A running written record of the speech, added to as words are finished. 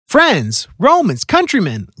Friends, Romans,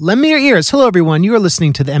 countrymen, lend me your ears. Hello, everyone. You are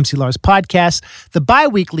listening to the MC Lars Podcast, the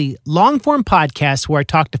bi-weekly long-form podcast where I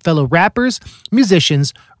talk to fellow rappers,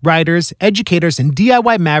 musicians, writers, educators, and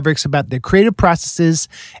DIY mavericks about their creative processes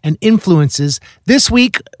and influences. This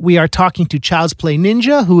week, we are talking to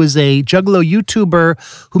ChildsPlayNinja, who is a Juggalo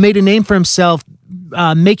YouTuber who made a name for himself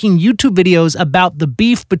making YouTube videos about the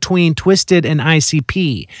beef between Twiztid and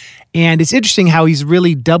ICP. And it's interesting how he's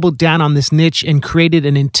really doubled down on this niche and created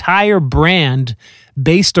an entire brand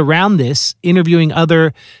based around this, interviewing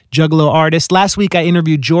other Juggalo artists. Last week, I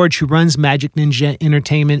interviewed George, who runs Magic Ninja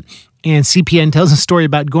Entertainment, and CPN tells a story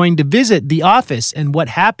about going to visit the office and what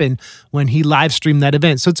happened when he live streamed that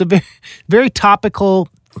event. So it's a very, very topical,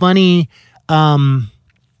 funny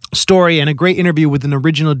story and a great interview with an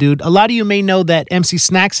original dude. A lot of you may know that MC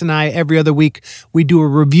Snacks and I, every other week, we do a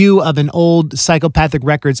review of an old Psychopathic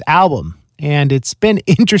Records album. And it's been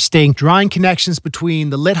interesting drawing connections between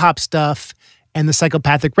the Lit Hop stuff and the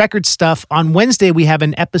Psychopathic Records stuff. On Wednesday, we have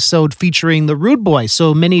an episode featuring the Rude Boy.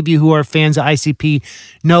 So many of you who are fans of ICP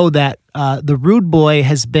know that the Rude Boy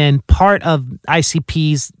has been part of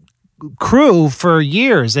ICP's crew for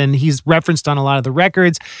years, and he's referenced on a lot of the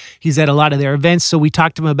records. He's at a lot of their events. So we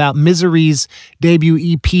talked to him about Misery's debut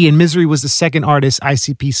EP, and Misery was the second artist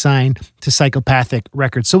ICP signed to Psychopathic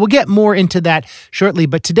Records. So we'll get more into that shortly.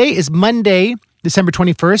 But today is Monday, December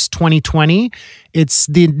 21st, 2020. It's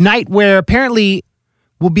the night where apparently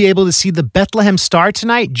we'll be able to see the Bethlehem star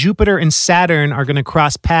tonight. Jupiter and Saturn are going to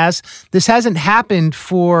cross paths. This hasn't happened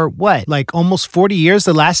for like almost 40 years.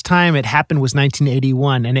 The last time it happened was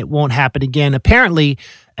 1981, and it won't happen again, apparently,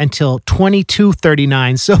 until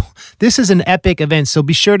 2239. So this is an epic event. So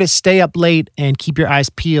be sure to stay up late and keep your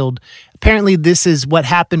eyes peeled. Apparently, this is what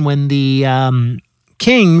happened when the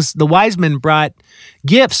kings, the wise men, brought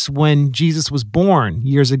gifts when Jesus was born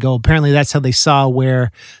years ago. Apparently, that's how they saw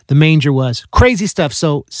where the manger was. Crazy stuff.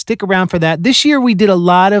 So stick around for that. This year, we did a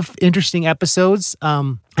lot of interesting episodes.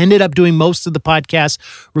 Ended up doing most of the podcast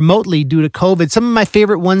remotely due to COVID. Some of my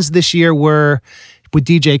favorite ones this year were with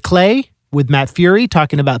DJ Clay, with Matt Fury,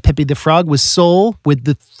 talking about Pepe the Frog, with Soul, with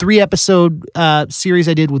the 3-episode series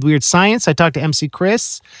I did with Weird Science. I talked to MC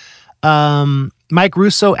Chris. Mike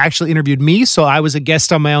Russo actually interviewed me, so I was a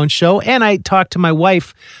guest on my own show, and I talked to my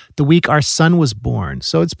wife the week our son was born.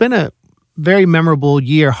 So it's been a very memorable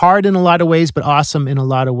year, hard in a lot of ways, but awesome in a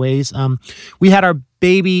lot of ways. We had our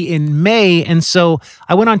baby in May, and so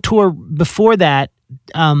I went on tour before that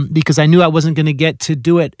because I knew I wasn't going to get to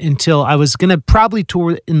do it until I was going to probably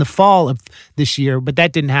tour in the fall of this year, but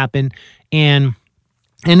that didn't happen, and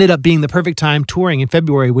ended up being the perfect time touring in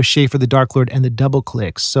February with Schaefer, the Dark Lord, and the Double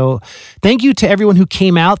Clicks. So thank you to everyone who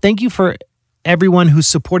came out. Thank you for everyone who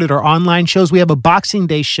supported our online shows. We have a Boxing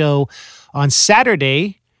Day show on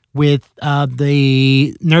Saturday with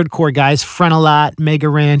the Nerdcore guys, Frontalot, Mega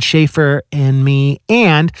Ran, Schaefer, and me.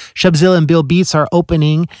 And Shubzilla and Bill Beats are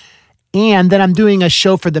opening. And then I'm doing a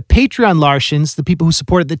show for the Patreon Larshins, the people who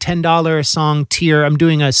supported the $10 a song tier. I'm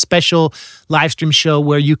doing a special live stream show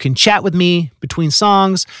where you can chat with me between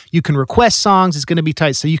songs. You can request songs. It's going to be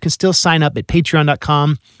tight. So you can still sign up at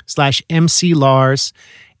patreon.com/MCLars.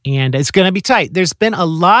 And it's going to be tight. There's been a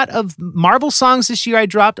lot of Marvel songs this year I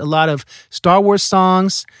dropped, a lot of Star Wars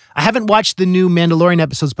songs. I haven't watched the new Mandalorian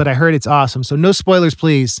episodes, but I heard it's awesome. So no spoilers,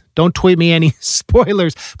 please. Don't tweet me any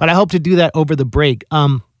spoilers, but I hope to do that over the break.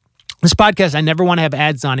 This podcast, I never want to have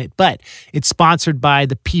ads on it, but it's sponsored by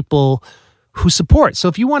the people who support. So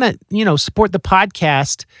if you want to, support the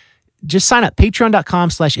podcast, just sign up,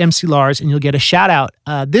 patreon.com/MCLars, and you'll get a shout out.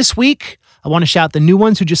 This week, I want to shout out the new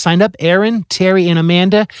ones who just signed up, Aaron, Terry, and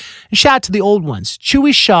Amanda. And shout out to the old ones,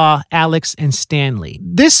 Chewy Shaw, Alex, and Stanley.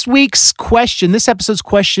 This episode's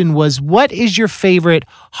question was, what is your favorite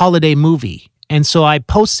holiday movie? And so I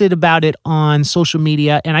posted about it on social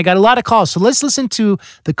media, and I got a lot of calls. So let's listen to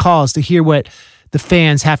the calls to hear what the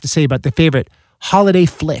fans have to say about their favorite holiday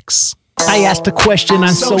flicks. I asked a question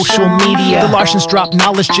on social media. The Larsens drop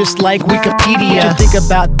knowledge just like Wikipedia. To think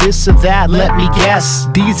about this or that, let me guess.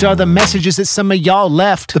 These are the messages that some of y'all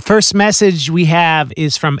left. The first message we have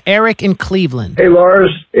is from Eric in Cleveland. Hey Lars,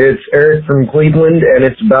 it's Eric from Cleveland, and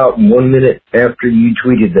it's about 1 minute after you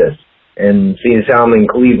tweeted this. And seeing as how I'm in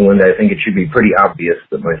Cleveland, I think it should be pretty obvious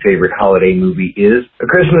that my favorite holiday movie is A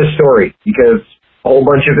Christmas Story, because a whole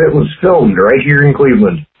bunch of it was filmed right here in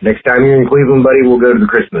Cleveland. Next time you're in Cleveland, buddy, we'll go to the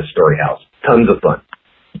Christmas Story house. Tons of fun.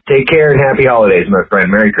 Take care and happy holidays, my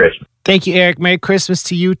friend. Merry Christmas. Thank you, Eric. Merry Christmas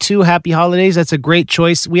to you, too. Happy holidays. That's a great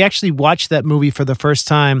choice. We actually watched that movie for the first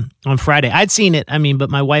time on Friday. I'd seen it,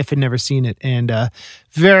 but my wife had never seen it. And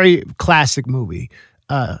very classic movie.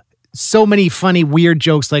 So many funny, weird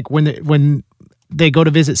jokes, like when they go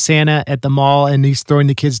to visit Santa at the mall and he's throwing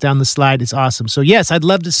the kids down the slide. It's awesome. So yes, I'd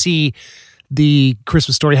love to see the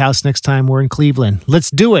Christmas Story House next time we're in Cleveland.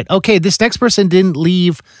 Let's do it. Okay, this next person didn't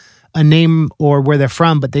leave a name or where they're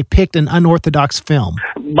from, but they picked an unorthodox film.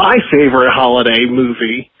 My favorite holiday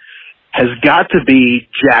movie has got to be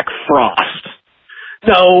Jack Frost.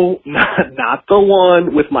 No, not the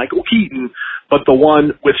one with Michael Keaton, but the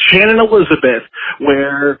one with Shannon Elizabeth,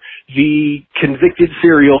 where the convicted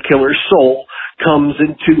serial killer's soul comes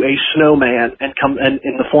into a snowman and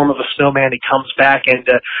in the form of a snowman, he comes back and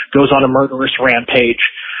goes on a murderous rampage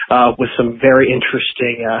with some very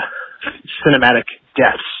interesting cinematic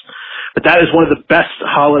deaths. But that is one of the best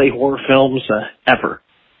holiday horror films ever.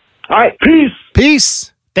 All right, peace.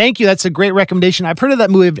 Peace. Thank you. That's a great recommendation. I've heard of that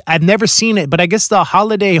movie. I've never seen it, but I guess the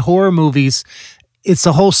holiday horror movies, it's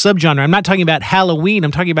a whole subgenre. I'm not talking about Halloween.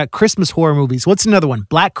 I'm talking about Christmas horror movies. What's another one?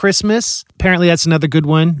 Black Christmas. Apparently that's another good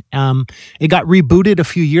one. It got rebooted a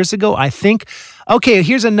few years ago, I think. Okay,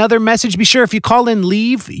 here's another message. Be sure if you call in,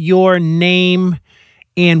 leave your name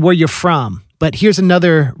and where you're from. But here's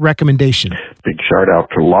another recommendation. Big shout out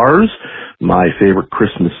to Lars. My favorite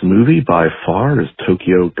Christmas movie by far is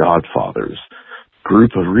Tokyo Godfathers.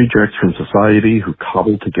 Group of rejects from society who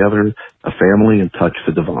cobble together a family and touch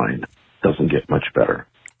the divine. Doesn't get much better.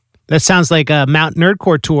 That sounds like a Mount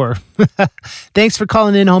Nerdcore tour. Thanks for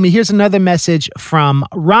calling in, homie. Here's another message from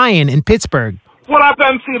Ryan in Pittsburgh. What up,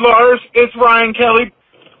 MC Lars? It's Ryan Kelly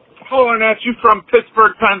calling at you from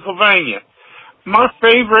Pittsburgh, Pennsylvania. My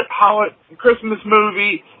favorite Christmas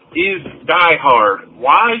movie is Die Hard.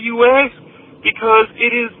 Why, you ask? Because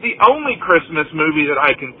it is the only Christmas movie that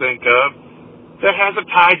I can think of that has a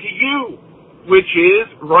tie to you, which is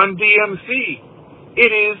Run DMC.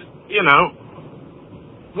 It is,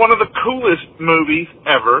 one of the coolest movies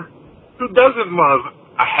ever. Who doesn't love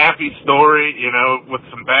a happy story, with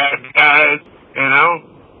some bad guys,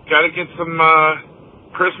 Gotta get some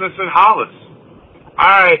Christmas in Hollis. All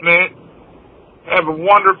right, man. Have a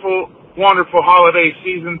wonderful, wonderful holiday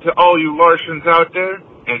season to all you Larsens out there,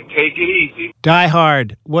 and take it easy. Die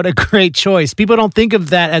Hard. What a great choice. People don't think of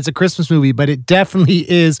that as a Christmas movie, but it definitely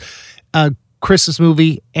is a Christmas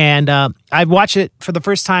movie. And I watched it for the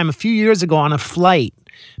first time a few years ago on a flight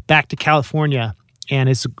back to California, and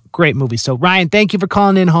it's a great movie. So, Ryan, thank you for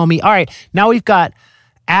calling in, homie. All right, now we've got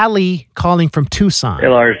Ali calling from Tucson. Hey,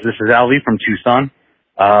 Lars, this is Ali from Tucson.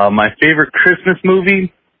 My favorite Christmas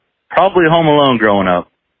movie, probably Home Alone growing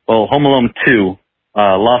up. Well, Home Alone 2,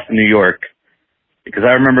 Lost in New York. Because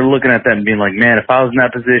I remember looking at that and being like, man, if I was in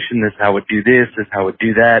that position, this is how I would do this is how I would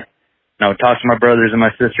do that. And I would talk to my brothers and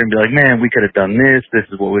my sister and be like, man, we could have done this. This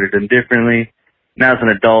is what we would have done differently. Now as an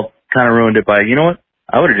adult, kind of ruined it by, you know what?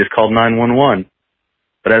 I would have just called 911.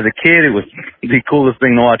 But as a kid, it was the coolest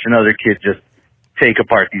thing to watch another kid just take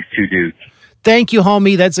apart these two dudes. Thank you,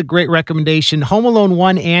 homie. That's a great recommendation. Home Alone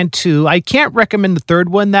 1 and 2. I can't recommend the third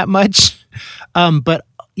one that much. But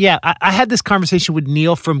yeah, I had this conversation with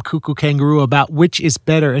Neil from Cuckoo Kangaroo about which is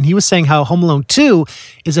better. And he was saying how Home Alone 2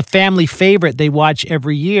 is a family favorite they watch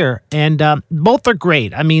every year. And both are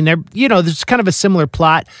great. I mean, there's kind of a similar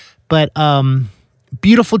plot, but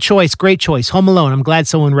beautiful choice. Great choice. Home Alone. I'm glad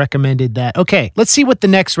someone recommended that. Okay, let's see what the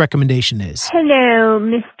next recommendation is. Hello,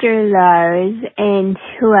 Mr. Lars, and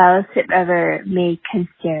who else it ever may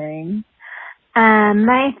concern.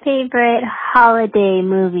 My favorite holiday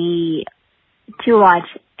movie to watch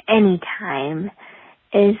anytime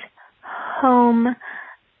is Home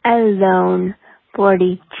Alone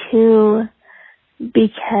 42,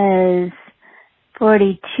 because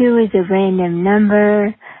 42 is a random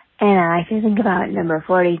number, and I like to think about number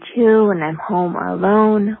 42 when I'm home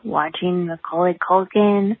alone watching Macaulay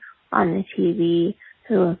Culkin on the TV,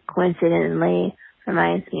 who coincidentally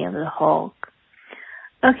reminds me of the Hulk.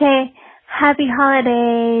 Okay, happy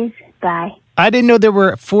holidays. Bye. I didn't know there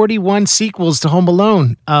were 41 sequels to Home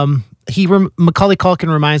Alone. Macaulay Culkin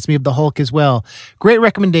reminds me of the Hulk as well. Great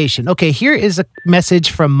recommendation. Okay, here is a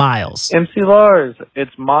message from Miles. MC Lars,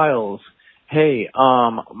 it's Miles. Hey,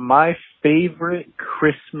 my favorite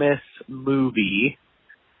Christmas movie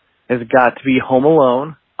has got to be Home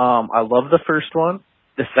Alone. I love the first one.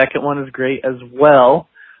 The second one is great as well.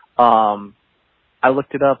 I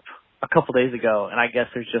looked it up a couple days ago, and I guess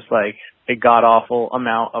there's just like a god-awful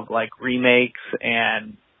amount of like remakes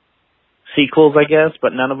and sequels, I guess,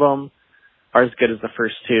 but none of them are as good as the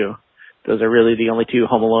first two. Those are really the only two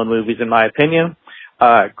Home Alone movies in my opinion.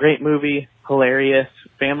 Great movie, hilarious,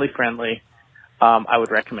 family-friendly. I would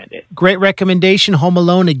recommend it. Great recommendation. Home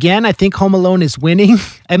Alone again. I think Home Alone is winning.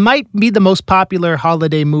 It might be the most popular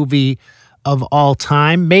holiday movie of all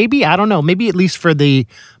time. Maybe, I don't know. Maybe at least for the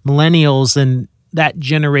millennials and that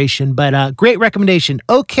generation. But great recommendation.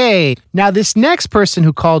 Okay, now this next person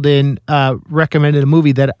who called in recommended a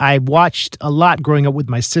movie that I watched a lot growing up with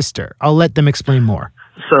my sister. I'll let them explain more.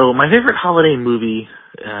 So my favorite holiday movie,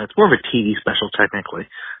 it's more of a TV special technically,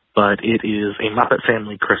 but it is A Muppet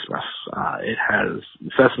Family Christmas. It has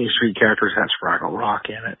Sesame Street characters, has Fraggle Rock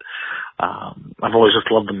in it. I've always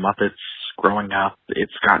just loved the Muppets growing up.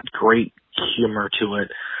 It's got great humor to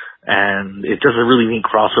it, and it does a really neat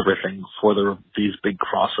crossover thing for these big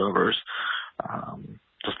crossovers.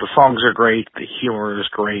 Just the songs are great, the humor is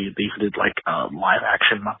great. They even did like live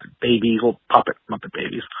action Muppet Babies, little puppet Muppet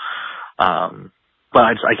Babies. But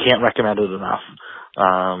I can't recommend it enough.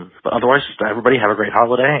 But otherwise, just everybody have a great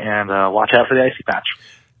holiday and watch out for the icy patch.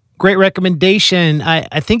 Great recommendation.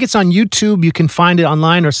 I think it's on YouTube. You can find it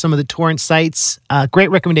online or some of the torrent sites.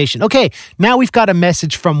 Great recommendation. Okay, now we've got a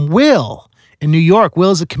message from Will in New York.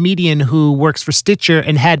 Will is a comedian who works for Stitcher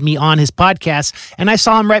and had me on his podcast, and I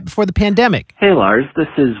saw him right before the pandemic. Hey, Lars. This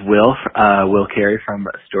is Will, Will Carey from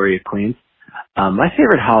Astoria, Queens. My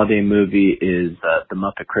favorite holiday movie is The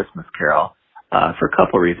Muppet Christmas Carol for a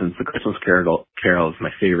couple reasons. The Christmas Carol is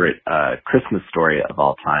my favorite Christmas story of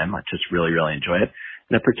all time. I just really, really enjoy it.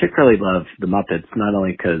 And I particularly love the Muppets, not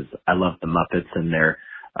only because I love the Muppets and their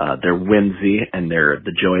whimsy and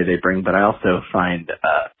the joy they bring, but I also find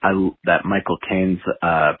that Michael Caine's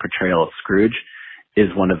portrayal of Scrooge is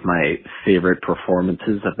one of my favorite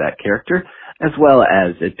performances of that character, as well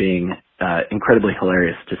as it being incredibly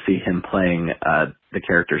hilarious to see him playing the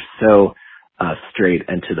character so straight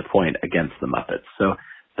and to the point against the Muppets. So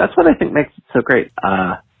that's what I think makes it so great.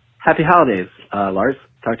 Happy holidays, Lars.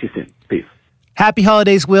 Talk to you soon. Peace. Happy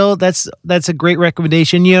holidays, Will. That's a great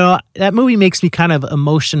recommendation. You know, that movie makes me kind of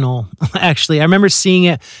emotional, actually. I remember seeing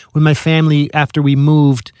it with my family after we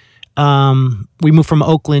moved. We moved from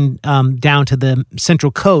Oakland down to the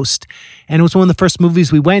Central Coast, and it was one of the first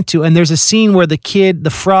movies we went to. And there's a scene where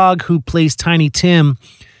the frog who plays Tiny Tim,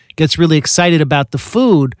 gets really excited about the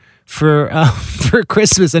food for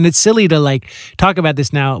Christmas, and it's silly to like talk about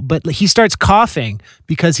this now, but he starts coughing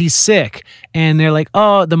because he's sick, and they're like,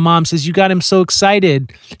 "Oh," the mom says, "You got him so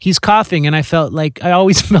excited, he's coughing." And I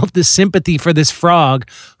always felt this sympathy for this frog,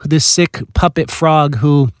 this sick puppet frog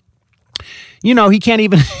who, you know, he can't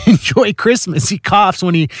even enjoy Christmas. He coughs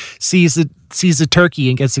when he sees the turkey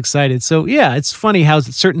and gets excited. So yeah, it's funny how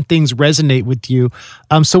certain things resonate with you.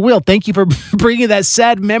 So Will, thank you for bringing that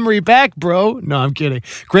sad memory back, bro. No, I'm kidding.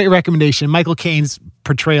 Great recommendation. Michael Caine's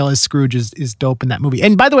portrayal as Scrooge is dope in that movie.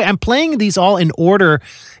 And by the way, I'm playing these all in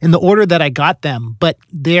the order that I got them, but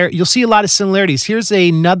you'll see a lot of similarities. Here's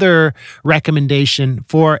another recommendation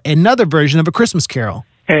for another version of A Christmas Carol.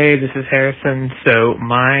 Hey, this is Harrison. So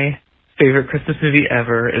my favorite Christmas movie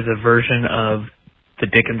ever is a version of the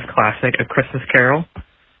Dickens classic, A Christmas Carol.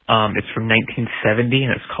 It's from 1970,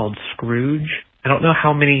 and it's called Scrooge. I don't know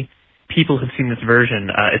how many people have seen this version.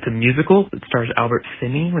 It's a musical. It stars Albert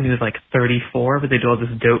Finney when he was like 34, but they do all this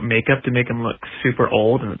dope makeup to make him look super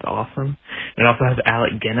old, and it's awesome. And it also has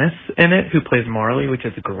Alec Guinness in it, who plays Marley, which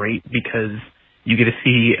is great because you get to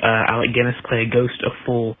see Alec Guinness play a ghost a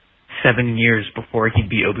full 7 years before he'd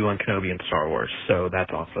be Obi-Wan Kenobi in Star Wars, so that's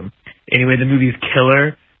awesome. Anyway, the movie's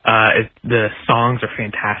killer. The songs are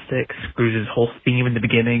fantastic. Scrooge's whole theme in the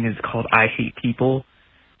beginning is called I Hate People,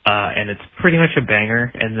 and it's pretty much a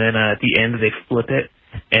banger. And then at the end, they flip it,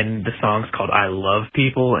 and the song's called I Love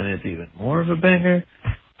People, and it's even more of a banger.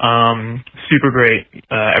 Super great.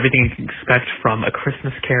 Everything you can expect from A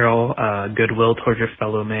Christmas Carol, goodwill towards your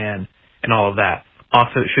fellow man, and all of that.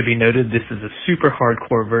 Also, it should be noted, this is a super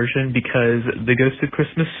hardcore version because the Ghost of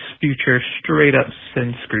Christmas Future straight up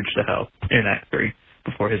sends Scrooge to hell in Act 3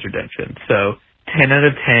 before his redemption. So, 10 out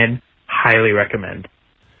of 10, highly recommend.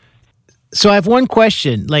 So I have one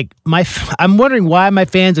question. I'm wondering why my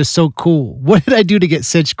fans are so cool. What did I do to get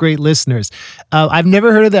such great listeners? I've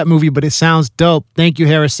never heard of that movie, but it sounds dope. Thank you,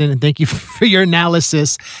 Harrison, and thank you for your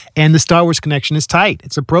analysis. And the Star Wars connection is tight.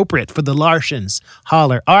 It's appropriate for the Larshins.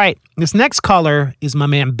 Holler. All right, this next caller is my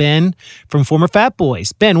man Ben from Former Fat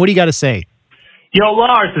Boys. Ben, what do you got to say? Yo,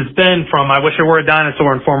 Lars, it's Ben from I Wish I Were a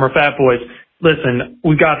Dinosaur and Former Fat Boys. Listen,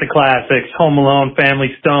 we got the classics, Home Alone,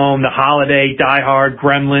 Family Stone, The Holiday, Die Hard,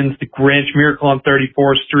 Gremlins, The Grinch, Miracle on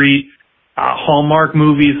 34th Street, Hallmark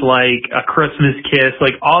movies like A Christmas Kiss,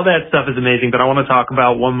 like all that stuff is amazing, but I want to talk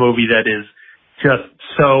about one movie that is just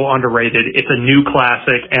so underrated. It's a new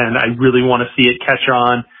classic, and I really want to see it catch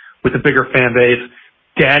on with a bigger fan base.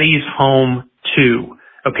 Daddy's Home 2.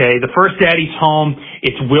 Okay, the first Daddy's Home,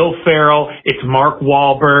 it's Will Ferrell, it's Mark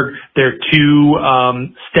Wahlberg. They're two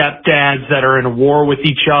stepdads that are in a war with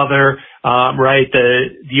each other, right?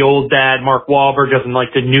 The old dad, Mark Wahlberg, doesn't like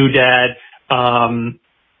the new dad. and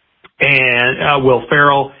Will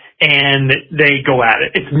Ferrell, and they go at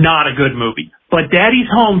it. It's not a good movie. But Daddy's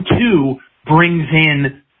Home 2 brings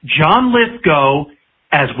in John Lithgow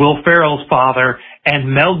as Will Ferrell's father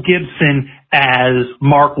and Mel Gibson as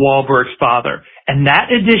Mark Wahlberg's father. And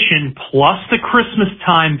that addition, plus the Christmas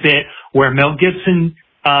time bit where Mel Gibson's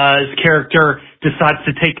character decides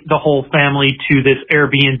to take the whole family to this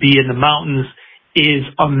Airbnb in the mountains, is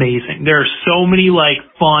amazing. There are so many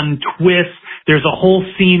fun twists. There's a whole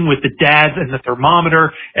scene with the dads and the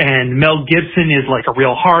thermometer, and Mel Gibson is a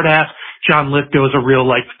real hard ass. John Lithgow is a real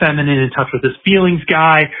feminine, in touch with his feelings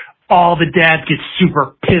guy. All the dads get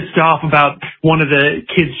super pissed off about one of the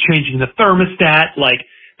kids changing the thermostat.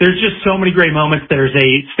 There's just so many great moments. There's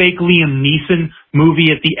a fake Liam Neeson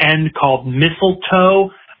movie at the end called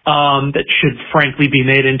Mistletoe, that should frankly be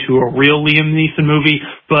made into a real Liam Neeson movie,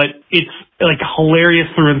 but it's hilarious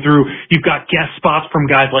through and through. You've got guest spots from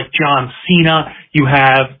guys like John Cena. You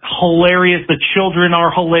have hilarious, the children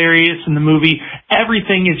are hilarious in the movie.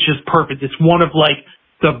 Everything is just perfect. It's one of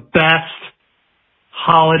the best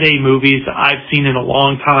holiday movies I've seen in a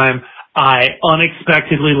long time. I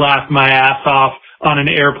unexpectedly laughed my ass off on an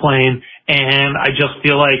airplane, and I just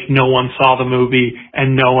feel like no one saw the movie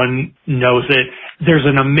and no one knows it. There's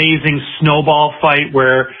an amazing snowball fight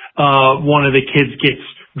where one of the kids gets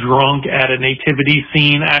drunk at a nativity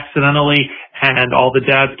scene accidentally, and all the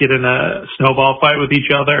dads get in a snowball fight with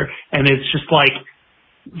each other, and it's just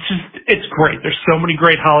it's great. There's so many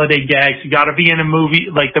great holiday gags. You got to be in a movie,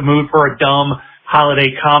 the mood for a dumb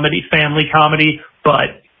holiday comedy, family comedy,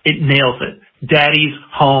 but it nails it. Daddy's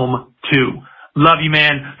Home 2. Love you,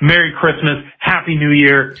 man. Merry Christmas. Happy New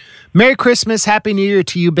Year. Merry Christmas. Happy New Year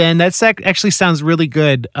to you, Ben. That actually sounds really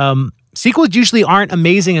good. Sequels usually aren't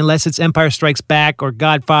amazing unless it's Empire Strikes Back or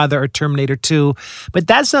Godfather or Terminator 2. But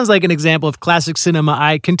that sounds like an example of classic cinema.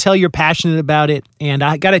 I can tell you're passionate about it, and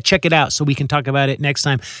I got to check it out so we can talk about it next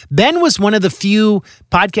time. Ben was one of the few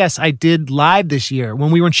podcasts I did live this year.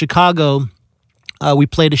 When we were in Chicago, we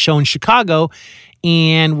played a show in Chicago,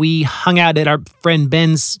 and we hung out at our friend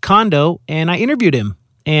Ben's condo, and I interviewed him.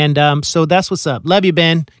 And so that's what's up. Love you,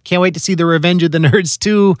 Ben. Can't wait to see the Revenge of the Nerds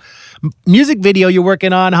 2 music video you're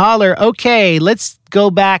working on. Holler. Okay, let's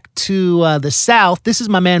go back to the South. This is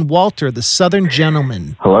my man Walter, the Southern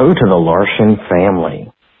Gentleman. Hello to the Larson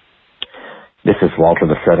family. This is Walter,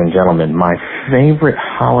 the Southern Gentleman. My favorite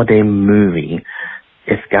holiday movie,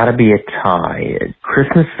 it's got to be a tie.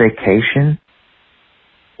 Christmas Vacation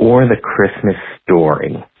or The Christmas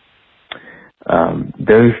Story.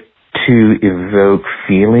 Those two evoke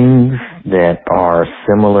feelings that are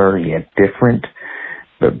similar yet different,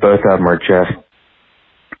 but both of them are just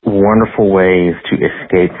wonderful ways to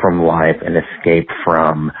escape from life and escape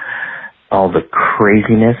from all the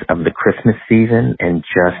craziness of the Christmas season and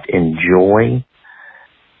just enjoy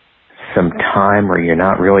some time where you're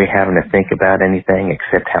not really having to think about anything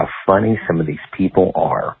except how funny some of these people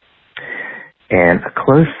are. And a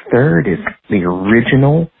close third is the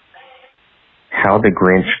original How the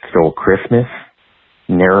Grinch Stole Christmas,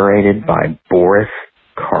 narrated by Boris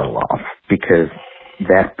Karloff, because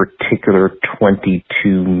that particular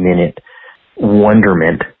 22-minute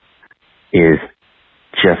wonderment is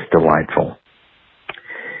just delightful.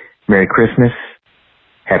 Merry Christmas,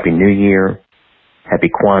 Happy New Year, Happy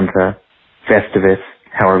Kwanzaa, Festivus,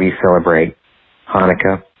 however you celebrate,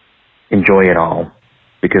 Hanukkah. Enjoy it all,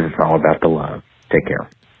 because it's all about the love. Take care.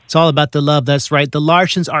 It's all about the love. That's right. The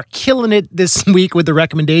Larsons are killing it this week with the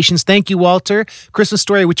recommendations. Thank you, Walter. Christmas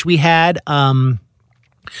Story, which we had.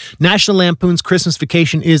 National Lampoon's Christmas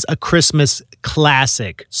Vacation is a Christmas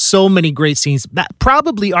classic. So many great scenes.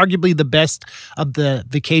 Probably, arguably, the best of the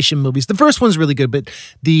vacation movies. The first one's really good, but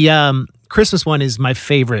the Christmas one is my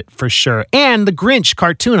favorite for sure. And the Grinch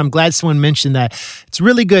cartoon, I'm glad someone mentioned that. It's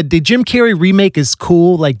really good. The Jim Carrey remake is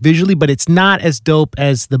cool, visually, but it's not as dope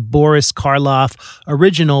as the Boris Karloff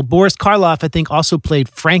original. Boris Karloff, I think, also played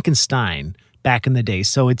Frankenstein back in the day.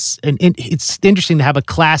 So it's interesting to have a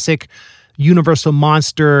classic Universal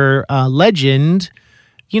monster legend,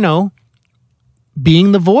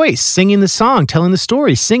 being the voice, singing the song, telling the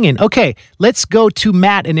story, singing. Okay, let's go to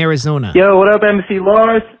Matt in Arizona. Yo, what up, MC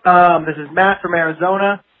Lars? This is Matt from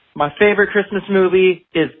Arizona. My favorite Christmas movie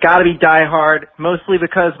is gotta be Die Hard, mostly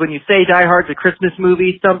because when you say Die Hard's a Christmas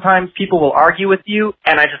movie, sometimes people will argue with you,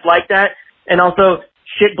 and I just like that. And also,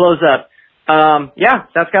 shit blows up. Yeah,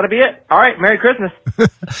 that's got to be it. All right, Merry Christmas.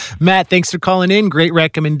 Matt, thanks for calling in. Great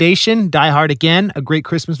recommendation. Die Hard again, a great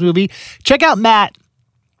Christmas movie. Check out Matt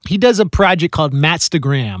he does a project called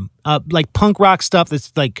Matstagram, like punk rock stuff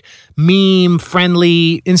that's like meme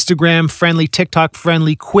friendly, Instagram friendly, TikTok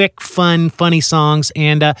friendly, quick, fun, funny songs.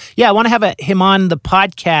 And I want to have him on the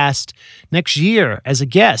podcast next year as a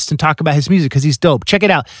guest and talk about his music because he's dope. Check it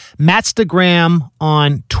out. Matstagram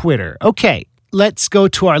on Twitter. Okay, let's go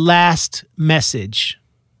to our last message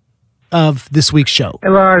of this week's show. Hey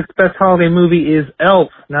Lars, best holiday movie is Elf.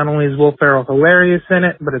 Not only is Will Ferrell hilarious in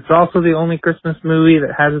it, but it's also the only Christmas movie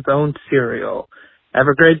that has its own cereal. Have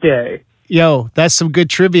a great day. Yo, that's some good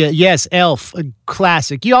trivia. Yes, Elf, a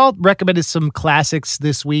classic. You all recommended some classics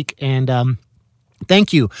this week, and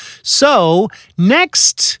thank you. So,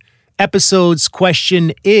 next episode's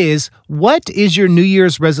question is, what is your New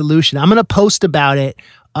Year's resolution? I'm going to post about it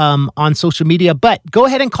on social media, but go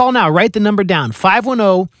ahead and call now. Write the number down,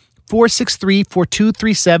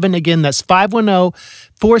 510-463-4237. Again, that's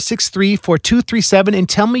 510-463-4237. And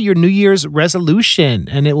tell me your New Year's resolution.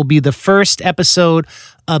 And it will be the first episode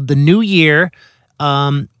of the new year.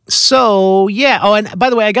 So, yeah. Oh, and by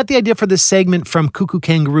the way, I got the idea for this segment from Cuckoo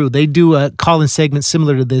Kangaroo. They do a call-in segment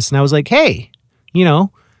similar to this. And I was like, hey,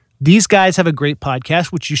 these guys have a great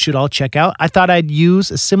podcast, which you should all check out. I thought I'd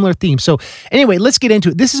use a similar theme. So anyway, let's get into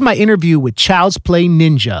it. This is my interview with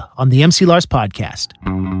ChildsPlayNinja on the MC Lars podcast.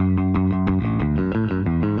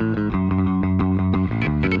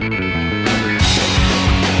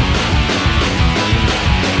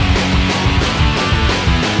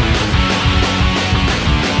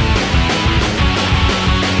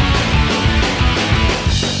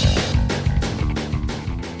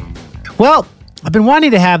 Well, I've been wanting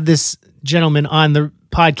to have this gentleman on the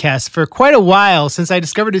podcast for quite a while since I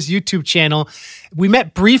discovered his YouTube channel. We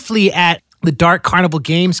met briefly at the Dark Carnival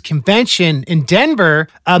Games convention in Denver.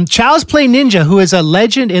 ChildsPlayNinja, who is a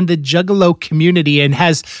legend in the Juggalo community and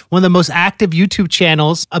has one of the most active YouTube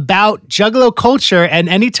channels about Juggalo culture. And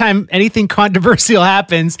anytime anything controversial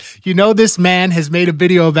happens, this man has made a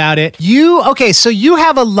video about it. So you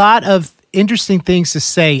have a lot of interesting things to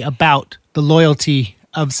say about the loyalty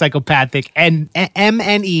of Psychopathic and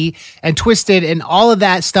MNE and Twiztid and all of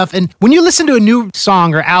that stuff. And when you listen to a new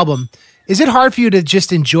song or album, is it hard for you to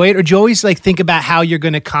just enjoy it, or do you always think about how you're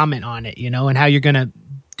going to comment on it, and how you're going to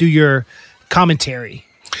do your commentary?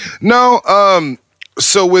 No,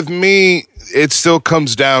 so with me, it still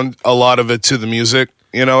comes down a lot of it to the music.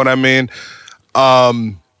 You know what I mean?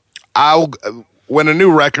 When a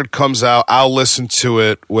new record comes out, I'll listen to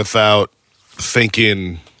it without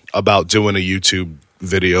thinking about doing a YouTube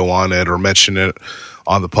video on it or mention it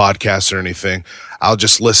on the podcast or anything. I'll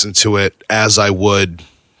just listen to it as I would,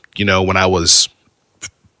 when I was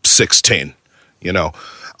 16, and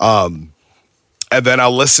then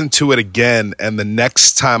I'll listen to it again. And the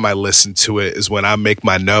next time I listen to it is when I make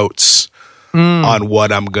my notes on what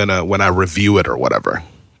when I review it or whatever.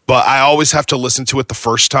 But I always have to listen to it the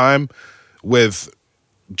first time with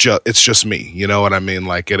it's just me, you know what I mean?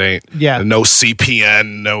 Like, it ain't no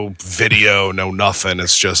CPN, no video, no nothing.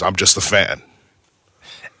 It's just, I'm just a fan.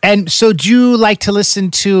 And so do you like to listen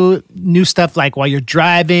to new stuff like while you're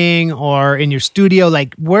driving or in your studio?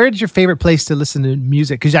 Like, where's your favorite place to listen to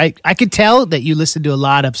music? Because I could tell that you listen to a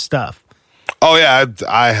lot of stuff. Oh, yeah.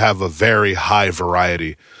 I have a very high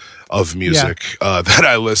variety of music that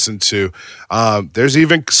I listen to. There's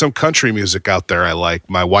even some country music out there I like.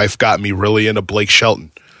 My wife got me really into Blake Shelton.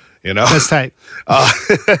 That's tight.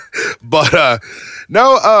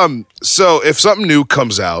 So if something new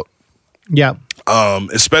comes out,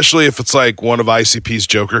 especially if it's like one of ICP's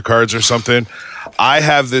Joker cards or something, I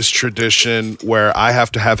have this tradition where I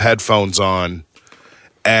have to have headphones on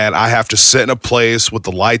and I have to sit in a place with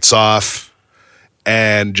the lights off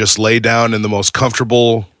and just lay down in the most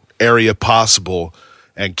comfortable area possible.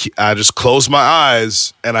 And I just close my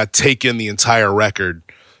eyes and I take in the entire record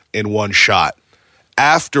in one shot.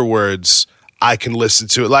 Afterwards, I can listen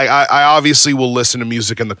to it. Like, I obviously will listen to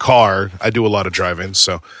music in the car. I do a lot of driving,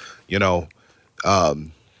 so,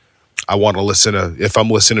 I want to listen to, if I'm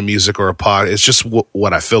listening to music or a pod, it's just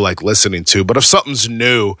what I feel like listening to. But if something's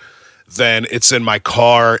new, then it's in my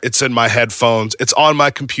car, it's in my headphones, it's on my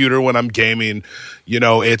computer when I'm gaming.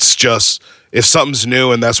 It's just, if something's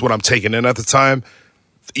new and that's what I'm taking in at the time,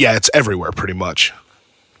 it's everywhere pretty much.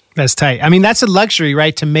 That's tight. I mean, that's a luxury,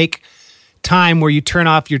 right? To make time where you turn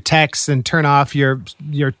off your texts and turn off your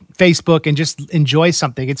Facebook and just enjoy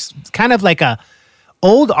something. It's kind of like a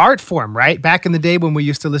old art form, right? Back in the day when we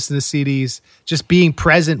used to listen to CDs, just being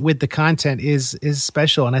present with the content is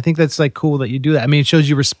special. And I think that's like cool that you do that. I mean, it shows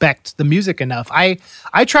you respect the music enough. I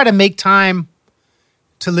try to make time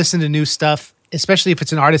to listen to new stuff especially if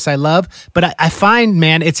it's an artist I love. But I find,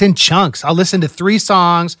 man, it's in chunks. I'll listen to 3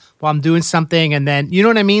 songs while I'm doing something, and then, you know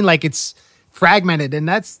what I mean? Like, it's fragmented, and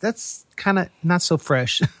that's kind of not so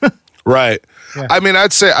fresh. Right. Yeah. I mean,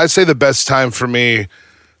 I'd say the best time for me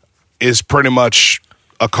is pretty much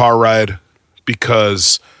a car ride,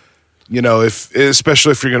 because, you know,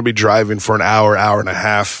 especially if you're going to be driving for an hour and a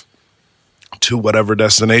half to whatever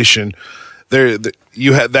destination,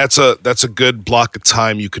 that's a good block of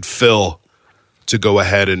time you could fill to go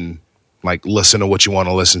ahead and like listen to what you want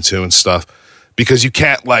to listen to and stuff, because you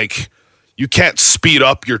can't speed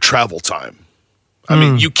up your travel time. I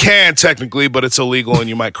mean, you can technically, but it's illegal and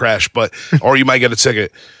you might crash, or you might get a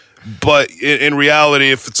ticket. But in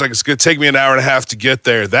reality, if it's like it's going to take me an hour and a half to get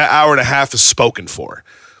there, that hour and a half is spoken for.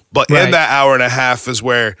 But in that hour and a half is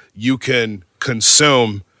where you can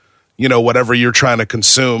consume, you know, whatever you're trying to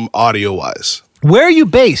consume audio-wise. Where are you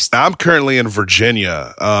based? I'm currently in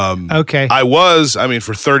Virginia. Okay.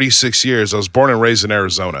 For 36 years, I was born and raised in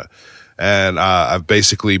Arizona. And I've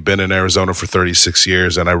basically been in Arizona for 36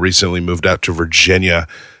 years, and I recently moved out to Virginia,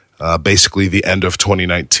 basically the end of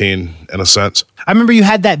 2019, in a sense. I remember you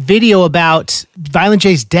had that video about Violent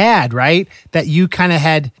J's dad, right? That you kind of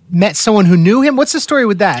had met someone who knew him. What's the story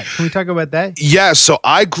with that? Can we talk about that? Yeah, so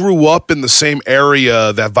I grew up in the same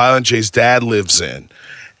area that Violent J's dad lives in.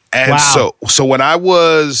 And so when I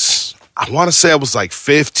want to say I was like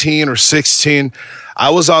 15 or 16,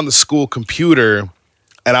 I was on the school computer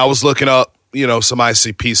and I was looking up, you know, some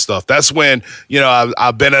ICP stuff. That's when, you know,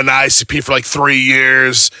 I've been an ICP for like 3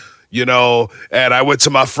 years, you know, and I went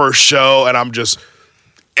to my first show and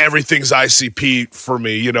everything's ICP for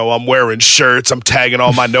me. You know, I'm wearing shirts, I'm tagging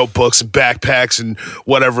all my notebooks and backpacks and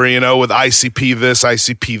whatever, you know, with ICP this,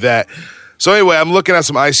 ICP that. So anyway, I'm looking at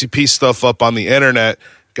some ICP stuff up on the internet.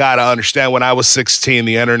 Gotta understand, when I was 16,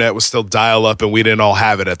 the internet was still dial up and we didn't all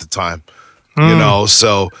have it at the time, you know,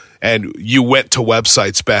 so... And you went to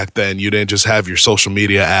websites back then. You didn't just have your social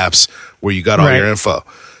media apps where you got all your info.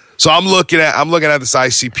 So I'm looking at this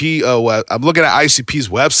ICP. I'm looking at ICP's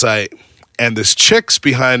website, and this chick's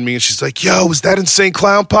behind me, and she's like, "Yo, was that Insane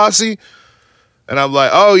Clown Posse?" And I'm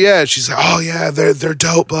like, "Oh yeah." She's like, "Oh yeah, they're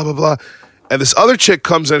dope." Blah blah blah. And this other chick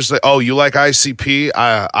comes in and she's like, "Oh, you like ICP?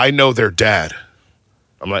 I know their dad."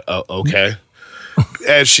 I'm like, "Oh, okay."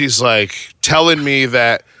 And she's like telling me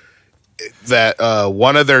that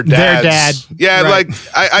one of their dads, like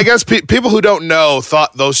I guess people who don't know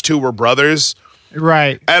thought those two were brothers,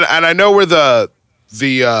 right? And I know where the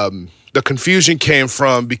confusion came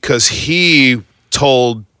from, because he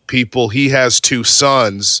told people he has 2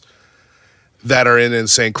 sons that are in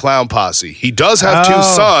Insane Clown Posse. He does have 2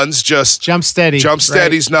 sons, just Jump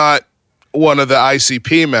Steady's not one of the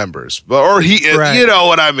ICP members, or he is, you know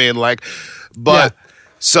what I mean, like, but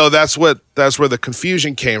so that's where the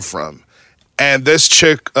confusion came from. And this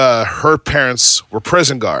chick, her parents were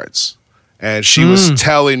prison guards. And she was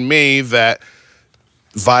telling me that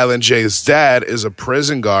Violent J's dad is a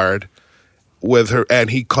prison guard with her,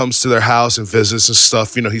 and he comes to their house and visits and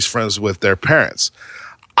stuff. You know, he's friends with their parents.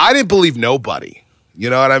 I didn't believe nobody.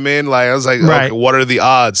 You know what I mean? Like, I was like, okay, what are the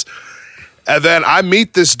odds? And then I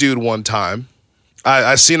meet this dude one time.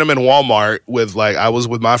 I seen him in Walmart I was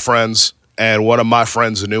with my friends, and one of my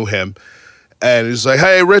friends knew him. And he's like,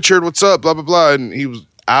 "Hey, Richard, what's up?" Blah, blah, blah. And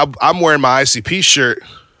I'm wearing my ICP shirt.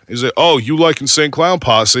 He's like, "Oh, you like Insane Clown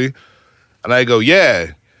Posse?" And I go, "Yeah."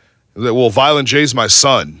 He's like, "Well, Violent J's my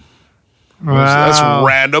son." Wow. That's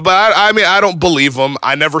random. But I mean, I don't believe him.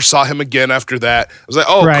 I never saw him again after that. I was like,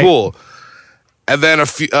 "Oh, cool." And then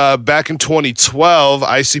back in 2012,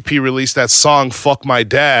 ICP released that song, "Fuck My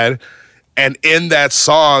Dad." And in that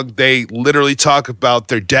song, they literally talk about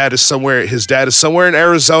his dad is somewhere in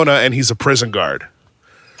Arizona, and he's a prison guard.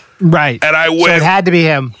 Right. And I went, so it had to be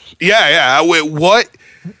him. Yeah. I went, what?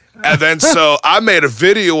 And then so I made a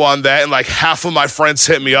video on that, and like half of my friends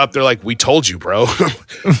hit me up. They're like, "We told you, bro."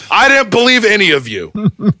 I didn't believe any of you.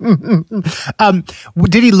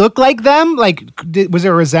 Did he look like them? Like, was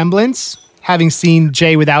there a resemblance, having seen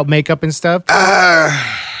Jay without makeup and stuff?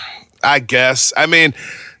 I guess. I mean,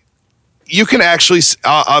 you can actually,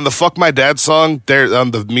 on the Fuck My Dad song, there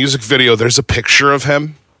on the music video, there's a picture of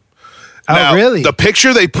him. Now, really? The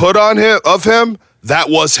picture they put on of him, that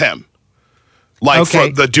was him. Like,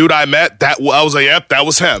 from the dude I met, I was like, yep, that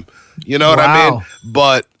was him. You know what I mean?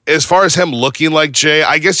 But as far as him looking like Jay,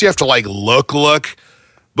 I guess you have to like look,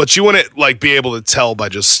 but you wouldn't like be able to tell by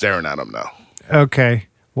just staring at him now. Okay.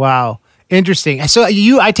 Wow. Interesting. So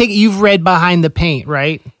I take it you've read Behind the Paint,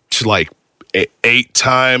 right? Like 8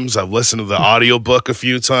 times. I've listened to the audiobook a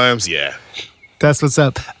few times. Yeah. That's what's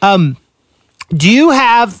up. Do you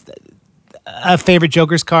have a favorite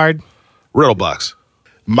Joker's card? Riddlebox.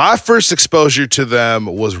 My first exposure to them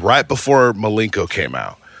was right before Malenko came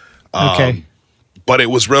out. Okay. But it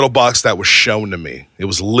was Riddlebox that was shown to me. It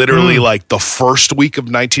was literally like the first week of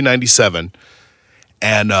 1997.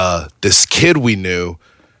 And this kid we knew,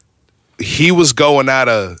 he was going out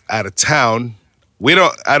of town.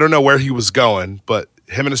 I don't know where he was going, but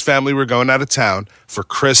him and his family were going out of town for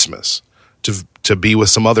Christmas to be with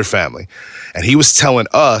some other family. And he was telling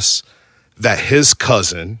us that his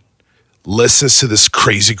cousin listens to this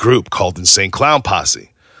crazy group called Insane Clown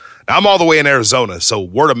Posse. Now, I'm all the way in Arizona, so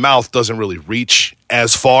word of mouth doesn't really reach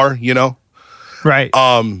as far, you know? Right.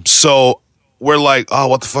 So we're like, oh,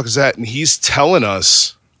 what the fuck is that? And he's telling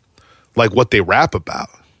us like what they rap about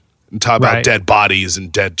and talk about dead bodies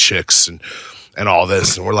and dead chicks and all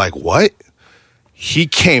this. And we're like, what? He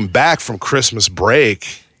came back from Christmas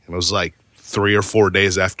break, and it was like 3 or 4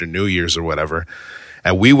 days after New Year's or whatever.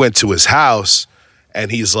 And we went to his house,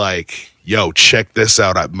 and he's like, yo, check this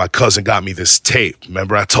out. My cousin got me this tape.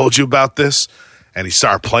 Remember I told you about this? And he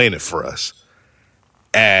started playing it for us.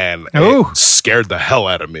 And it scared the hell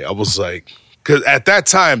out of me. I was like, because at that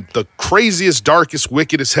time, the craziest, darkest,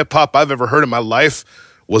 wickedest hip-hop I've ever heard in my life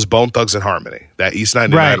was Bone Thugs and Harmony, that East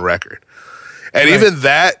 99 record. And even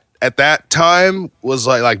that, at that time, was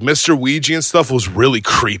like Mr. Ouija and stuff was really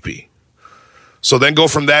creepy. So then go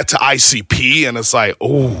from that to ICP, and it's like,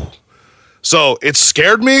 oh. So it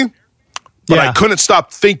scared me, but I couldn't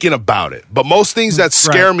stop thinking about it. But most things that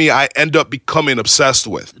scare me, I end up becoming obsessed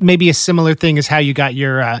with. Maybe a similar thing is how you got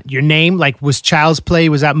your name. Like, was Child's Play,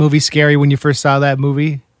 was that movie scary when you first saw that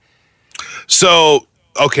movie? So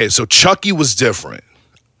Chucky was different.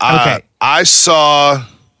 I saw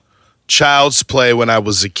Child's Play when I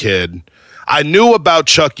was a kid. I knew about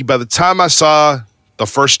Chucky. By the time I saw the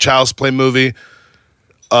first Child's Play movie,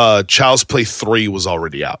 Child's Play 3 was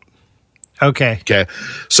already out. Okay.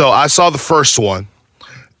 So I saw the first one,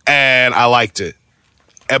 and I liked it.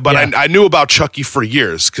 But I knew about Chucky for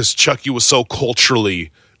years because Chucky was so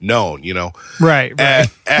culturally known, you know? Right.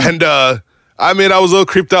 And I mean, I was a little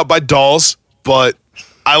creeped out by dolls, but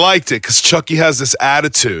I liked it because Chucky has this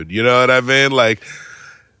attitude, you know what I mean? Like,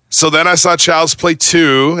 so then I saw Child's Play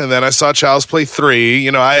 2, and then I saw Child's Play 3.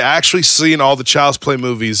 You know, I actually seen all the Child's Play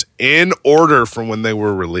movies in order from when they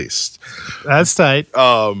were released. That's tight.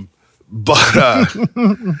 But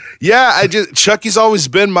Chucky's always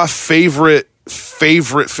been my favorite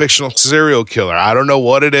fictional serial killer. I don't know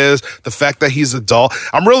what it is. The fact that he's a doll.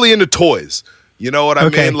 I'm really into toys. You know what I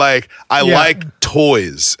mean? Like, I like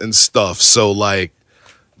toys and stuff. So, like,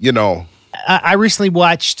 you know. I recently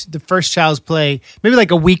watched the first Child's Play maybe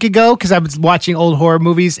like a week ago because I was watching old horror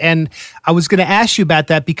movies, and I was going to ask you about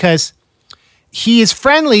that because he is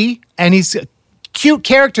friendly and he's a cute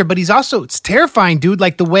character, but it's terrifying, dude.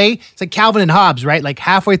 Like the way, it's like Calvin and Hobbes, right? Like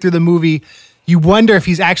halfway through the movie, you wonder if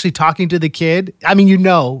he's actually talking to the kid. I mean, you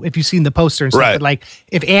know, if you've seen the poster and stuff, but like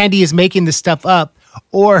if Andy is making this stuff up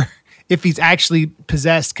or if he's actually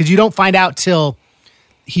possessed, because you don't find out till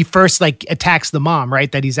he first like attacks the mom,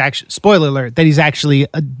 right? That he's actually, spoiler alert, that he's actually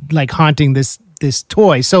like haunting this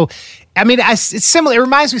toy. So, I mean, it's similar. It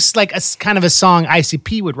reminds me like a kind of a song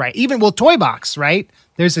ICP would write. Even, Toy Box, right?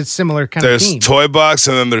 There's a similar kind of theme. There's Toy Box,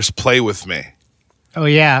 and then there's Play With Me. Oh,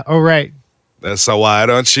 yeah. Oh, right. That's so why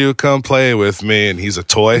don't you come play with me? And he's a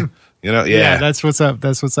toy, you know? Yeah. That's what's up.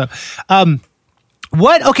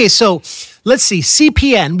 Okay, so let's see.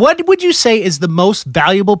 CPN, what would you say is the most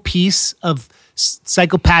valuable piece of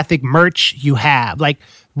psychopathic merch you have? Like,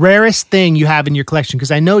 rarest thing you have in your collection?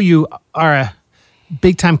 Because I know you are a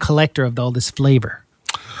big-time collector of all this flavor.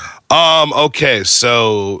 Okay,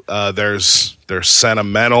 so there's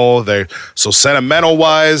sentimental. So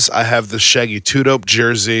sentimental-wise, I have the Shaggy 2 Dope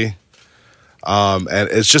jersey. And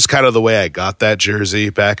it's just kind of the way I got that jersey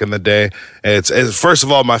back in the day. It's first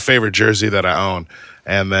of all my favorite jersey that I own,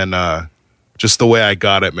 and then just the way I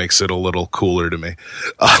got it makes it a little cooler to me.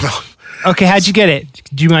 Okay, how'd you get it?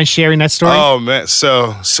 Do you mind sharing that story? Oh man,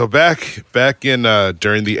 so back in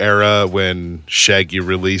during the era when Shaggy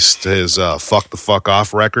released his "Fuck the Fuck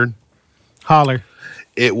Off" record, holler.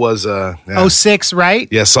 It was 06, right?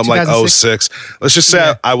 Yeah, something like 06. Let's just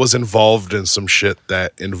say I was involved in some shit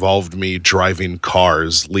that involved me driving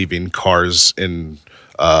cars, leaving cars in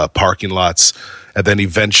parking lots, and then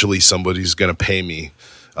eventually somebody's going to pay me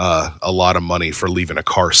a lot of money for leaving a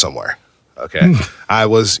car somewhere. Okay. I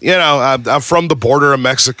was, I'm from the border of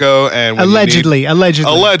Mexico, and allegedly,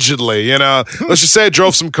 you know, let's just say I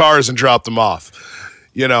drove some cars and dropped them off.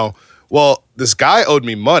 Well, this guy owed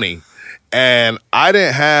me money. And I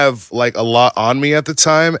didn't have like a lot on me at the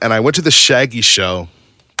time. And I went to the Shaggy show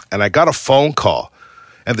and I got a phone call.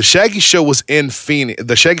 And the Shaggy Show was in Phoenix.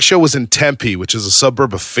 The Shaggy Show was in Tempe, which is a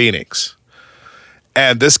suburb of Phoenix.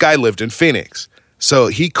 And this guy lived in Phoenix. So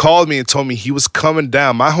he called me and told me he was coming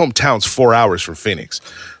down. My hometown's 4 hours from Phoenix.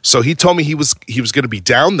 So he told me he was going to be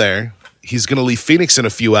down there. He's going to leave Phoenix in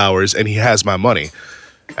a few hours, and he has my money.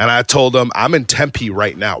 And I told him, I'm in Tempe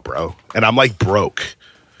right now, bro. And I'm like broke.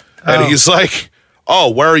 And he's like,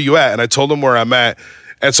 oh, where are you at? And I told him where I'm at.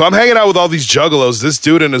 And so I'm hanging out with all these juggalos. This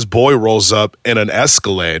dude and his boy rolls up in an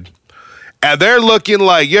Escalade. And they're looking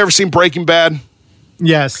like, you ever seen Breaking Bad?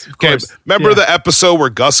 Yes, of course. Remember the episode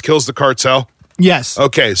where Gus kills the cartel? Yes.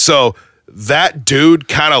 Okay, so that dude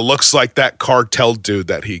kind of looks like that cartel dude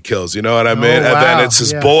that he kills. You know what I mean? And then it's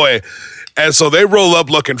his boy. And so they roll up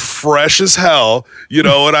looking fresh as hell. You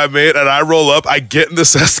know what I mean? And I roll up. I get in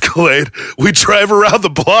this Escalade. We drive around the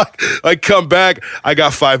block. I come back. I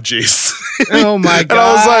got 5 Gs. Oh, my gosh. And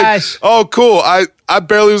I was like, oh, cool. I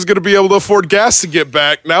barely was going to be able to afford gas to get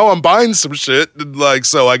back. Now I'm buying some shit. Like,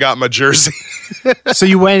 so I got my jersey. So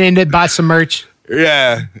you went in and bought some merch?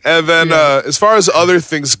 Yeah. And then as far as other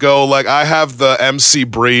things go, like I have the MC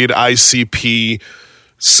Breed ICP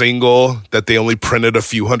single that they only printed a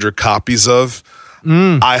few hundred copies of.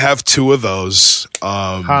 I have 2 of those.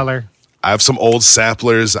 Holler. I have some old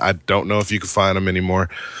samplers. I don't know if you can find them anymore.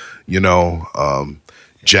 You know,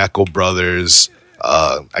 Jackal Brothers.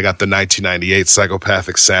 I got the 1998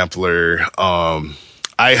 Psychopathic sampler.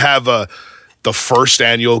 I have the first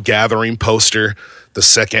annual gathering poster, the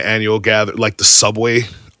second annual gather, like the Subway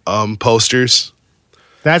posters.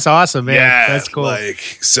 That's awesome, man. Yeah, that's cool. Like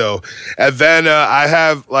so, and then I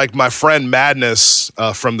have like my friend Madness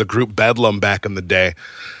from the group Bedlam back in the day.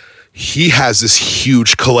 He has this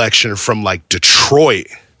huge collection from like Detroit,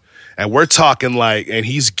 and we're talking like, and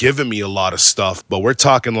he's given me a lot of stuff, but we're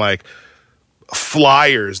talking like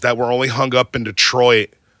flyers that were only hung up in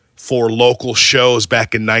Detroit for local shows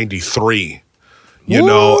back in '93. You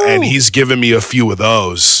know, and he's given me a few of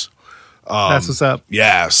those. That's what's up.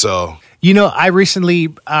 Yeah, so. You know, I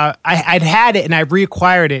recently, I'd had it and I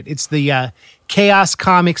reacquired it. It's the Chaos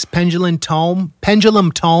Comics Pendulum Tome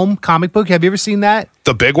comic book. Have you ever seen that?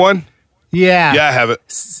 The big one? Yeah. Yeah, I have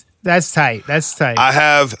it. That's tight. That's tight. I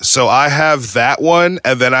have that one,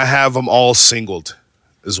 and then I have them all singled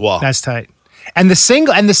as well. That's tight. And the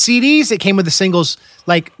single and the CDs, it came with the singles.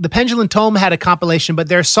 Like the Pendulum Tome had a compilation, but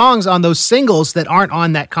there are songs on those singles that aren't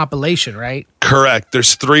on that compilation, right? Correct.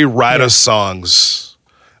 There's 3 Rida songs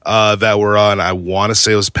that were on. I want to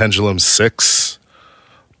say it was Pendulum 6,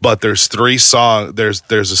 but there's 3 songs. There's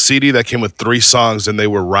a CD that came with 3 songs, and they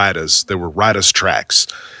were Rida's. They were Rida's tracks,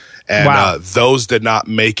 and those did not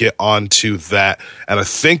make it onto that. And I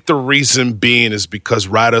think the reason being is because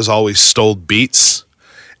Rida's always stole beats.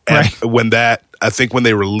 And when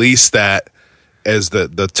they released that as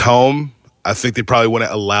the tome, I think they probably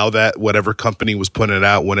wouldn't allow that. Whatever company was putting it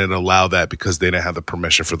out wouldn't allow that because they didn't have the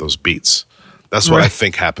permission for those beats. That's what I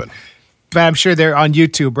think happened. But I'm sure they're on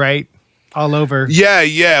YouTube, right? All over.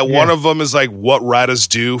 Yeah. One of them is like What Writers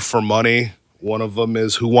Do for Money. One of them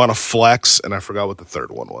is Who Wanna Flex. And I forgot what the third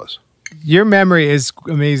one was. Your memory is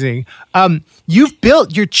amazing. You've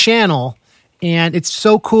built your channel, and it's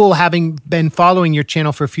so cool having been following your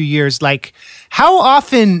channel for a few years. Like, how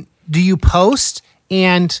often do you post,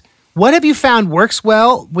 and what have you found works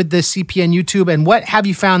well with the CPN YouTube, and what have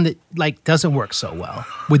you found that like doesn't work so well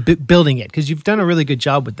with building it? Because you've done a really good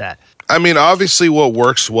job with that. I mean, obviously, what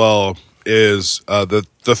works well is the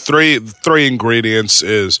three ingredients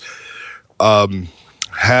is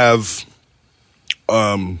have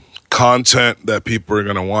content that people are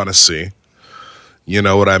going to want to see. You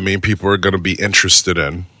know what I mean? People are going to be interested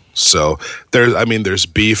in. So there's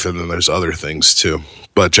beef, and then there's other things too.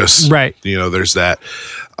 But just there's that,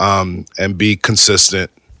 and be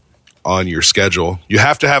consistent on your schedule. You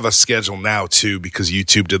have to have a schedule now too, because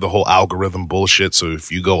YouTube did the whole algorithm bullshit. So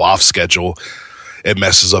if you go off schedule, it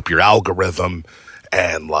messes up your algorithm,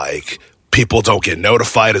 and like people don't get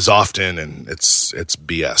notified as often, and it's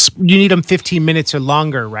BS. You need them 15 minutes or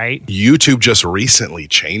longer, right? YouTube just recently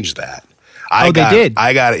changed that. They did.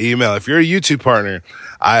 I got an email. If you're a YouTube partner,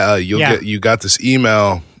 you got this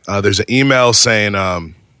email. There's an email saying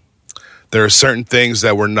there are certain things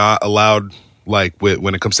that we're not allowed, like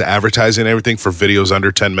when it comes to advertising and everything, for videos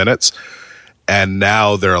under 10 minutes. And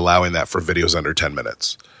now they're allowing that for videos under 10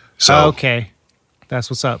 minutes. So okay, that's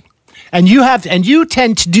what's up. And you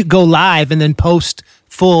tend to go live and then post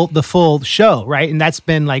the full show, right? And that's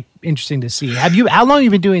been like interesting to see. How long have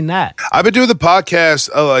you been doing that? I've been doing the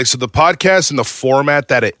podcast. So the podcast in the format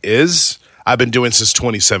that it is, I've been doing since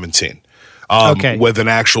 2017. With an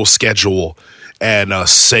actual schedule and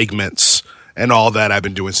segments and all that I've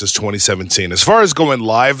been doing since 2017. As far as going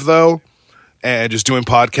live, though, and just doing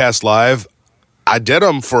podcasts live, I did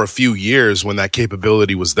them for a few years when that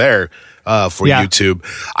capability was there for YouTube.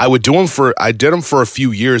 I did them for a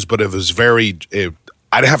few years, but it was I didn't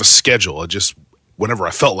have a schedule. Just whenever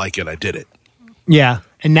I felt like it, I did it. Yeah.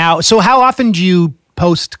 And now, so how often do you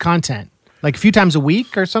post content? Like a few times a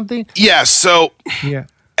week or something? Yeah. So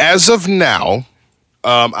as of now,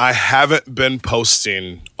 I haven't been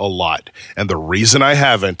posting a lot. And the reason I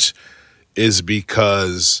haven't is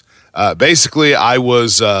because basically I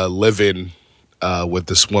was living with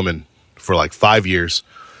this woman for like 5 years.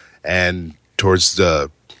 And towards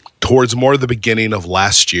more the beginning of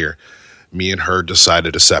last year, me and her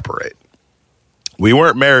decided to separate. We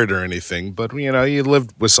weren't married or anything, but you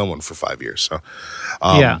lived with someone for 5 years. So,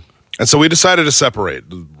 and so we decided to separate.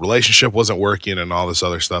 The relationship wasn't working and all this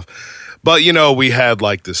other stuff. But, we had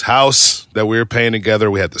like this house that we were paying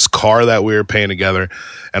together. We had this car that we were paying together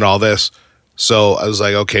and all this. So I was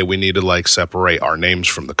like, okay, we need to like separate our names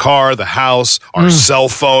from the car, the house, our cell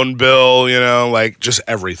phone bill, like just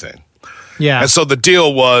everything. Yeah. And so the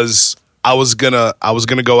deal was I was gonna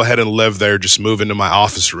go ahead and live there, just move into my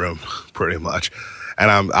office room pretty much.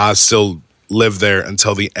 And I still live there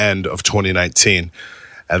until the end of 2019,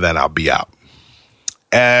 and then I'll be out.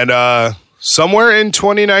 And somewhere in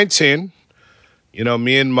 2019,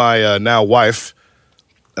 me and my now wife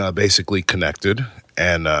basically connected,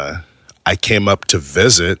 and I came up to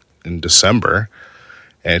visit in December,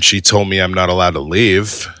 and she told me I'm not allowed to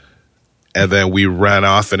leave. And then we ran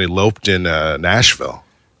off and eloped in Nashville.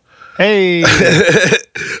 Hey.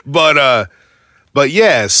 But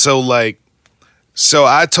yeah, so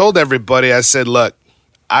I told everybody, I said, look,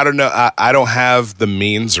 I don't know. I don't have the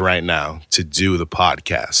means right now to do the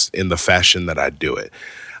podcast in the fashion that I do it.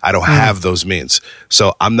 I don't have those means.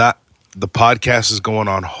 So the podcast is going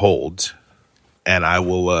on hold, and I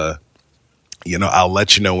will, I'll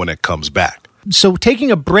let you know when it comes back. So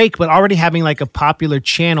taking a break, but already having like a popular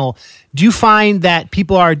channel, do you find that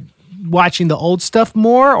people are watching the old stuff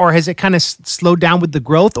more, or has it kind of slowed down with the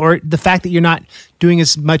growth, or the fact that you're not doing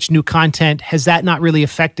as much new content, has that not really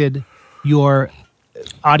affected your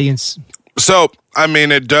audience? So, I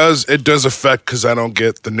mean, it does affect because I don't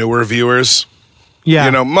get the newer viewers.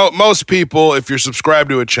 Yeah. Most people, if you're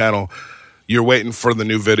subscribed to a channel, you're waiting for the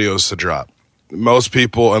new videos to drop. Most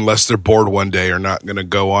people, unless they're bored one day, are not going to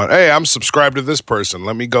go on, hey, I'm subscribed to this person.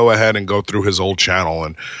 Let me go ahead and go through his old channel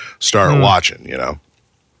and start watching,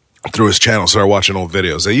 through his channel, start watching old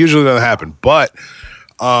videos. That usually doesn't happen. But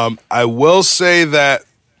I will say that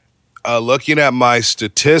looking at my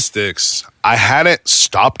statistics, I hadn't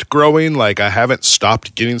stopped growing. Like, I haven't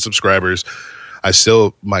stopped getting subscribers.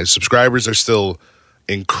 My subscribers are still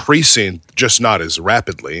increasing, just not as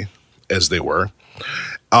rapidly as they were.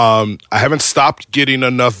 I haven't stopped getting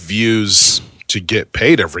enough views to get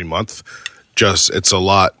paid every month. Just it's a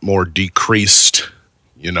lot more decreased,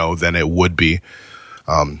 than it would be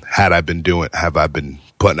have I been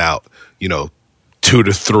putting out, 2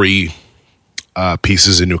 to 3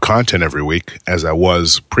 pieces of new content every week as I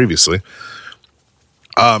was previously.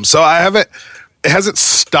 So it hasn't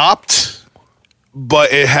stopped,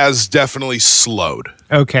 but it has definitely slowed.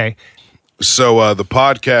 Okay. So the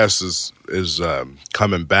podcast is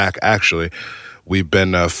coming back. Actually, we've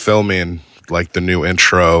been filming like the new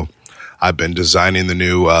intro. I've been designing the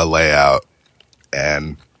new layout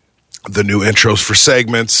and the new intros for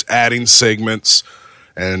segments, adding segments,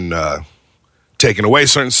 and taking away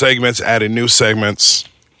certain segments, adding new segments,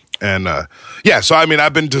 and so I mean,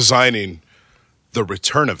 I've been designing the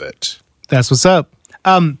return of it. That's what's up.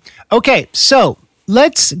 Okay, so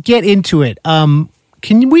let's get into it.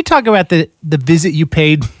 Can we talk about the visit you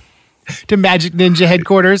paid to Magic Ninja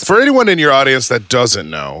headquarters? For anyone in your audience that doesn't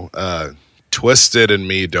know, Twiztid and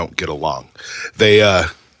me don't get along.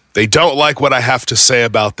 They don't like what I have to say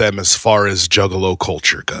about them as far as Juggalo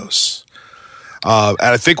culture goes. And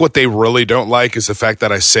I think what they really don't like is the fact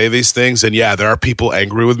that I say these things. And yeah, there are people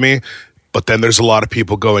angry with me, but then there's a lot of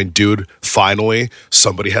people going, dude, finally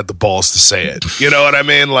somebody had the balls to say it. You know what I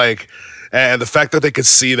mean? Like, and the fact that they could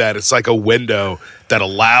see that, it's like a window that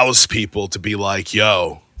allows people to be like,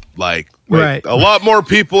 yo, like, right. A lot more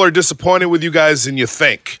people are disappointed with you guys than you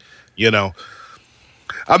think,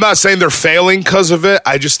 I'm not saying they're failing because of it.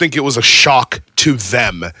 I just think it was a shock to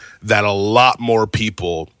them that a lot more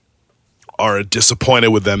people are disappointed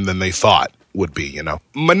with them than they thought would be,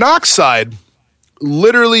 Monoxide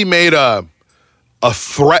literally made a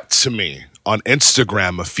threat to me on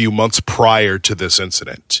Instagram a few months prior to this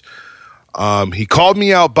incident. He called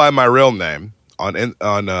me out by my real name on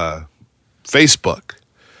Facebook,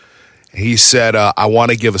 He said, I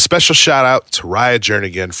want to give a special shout out to Raya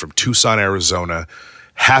Jernigan from Tucson, Arizona.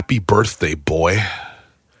 Happy birthday, boy.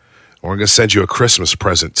 We're going to send you a Christmas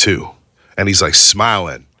present, too. And he's like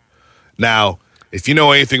smiling. Now, if you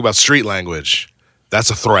know anything about street language, that's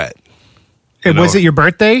a threat. Was it your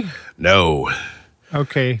birthday? No.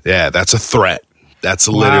 Okay. Yeah, that's a threat. That's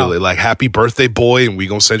literally like happy birthday, boy, and we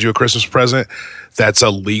gonna send you a Christmas present. That's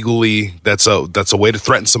a way to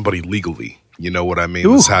threaten somebody legally. You know what I mean?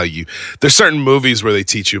 That's how there's certain movies where they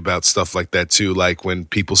teach you about stuff like that too. Like when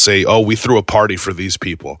people say, "Oh, we threw a party for these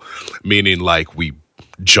people," meaning like we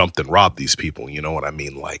jumped and robbed these people. You know what I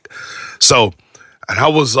mean? Like, so, and I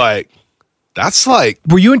was like, that's like.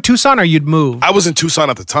 Were you in Tucson or you'd moved? I was in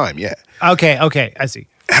Tucson at the time. Yeah. Okay, I see.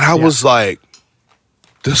 And I was like,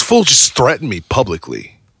 this fool just threatened me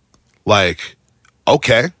publicly. Like,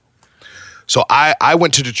 okay. So I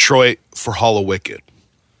went to Detroit for Hollow Wicked.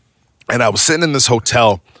 And I was sitting in this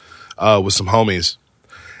hotel with some homies.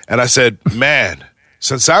 And I said, man,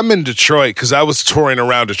 since I'm in Detroit, because I was touring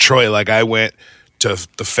around Detroit, like I went to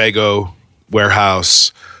the Fago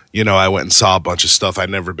warehouse. You know, I went and saw a bunch of stuff. I'd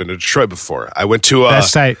never been to Detroit before. I went to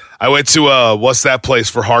That's tight. I went to what's that place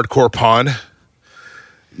for hardcore pawn?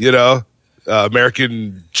 You know,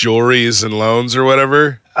 American Jewelries and Loans or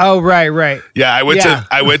whatever. Oh, right. Yeah, I went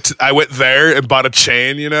there and bought a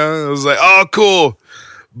chain, you know. I was like, "Oh, cool."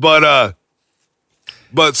 But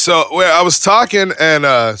so I was talking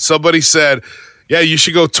and somebody said, "Yeah, you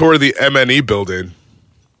should go tour the MNE building."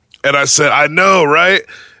 And I said, "I know, right?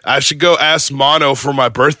 I should go ask Mono for my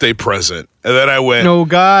birthday present." And then I went, "Oh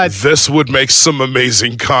God, this would make some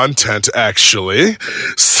amazing content, actually."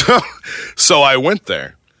 So I went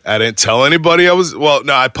there. I didn't tell anybody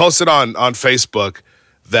I posted on Facebook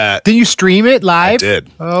that. Did you stream it live? I did.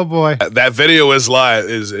 Oh boy. That video is live,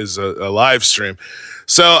 is a live stream.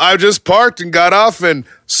 So I just parked and got off and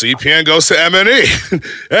CPN goes to MNE.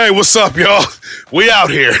 Hey, what's up, y'all? We out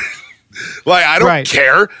here. Like, I don't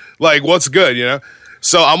care. Like, what's good, you know?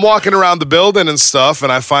 So I'm walking around the building and stuff,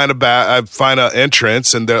 and I find an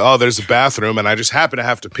entrance, and there's a bathroom, and I just happen to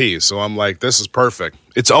have to pee. So I'm like, this is perfect.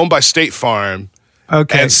 It's owned by State Farm.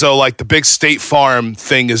 Okay. And so, like, the big State Farm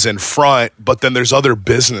thing is in front, but then there's other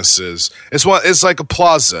businesses. It's like a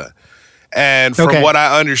plaza. And from what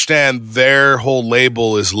I understand, their whole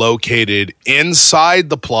label is located inside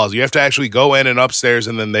the plaza. You have to actually go in and upstairs,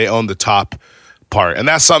 and then they own the top part. And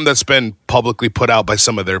that's something that's been publicly put out by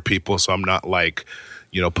some of their people, so I'm not, like,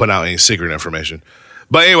 you know, putting out any secret information.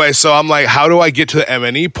 But anyway, so I'm like, how do I get to the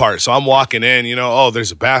MNE part? So I'm walking in, you know,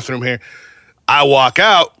 there's a bathroom here. I walk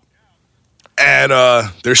out, and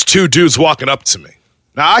there's two dudes walking up to me.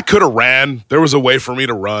 Now, I could have ran. There was a way for me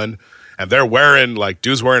to run. And they're wearing, like,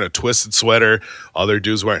 dudes wearing a Twiztid sweater, other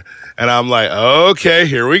dudes wearing. And I'm like, okay,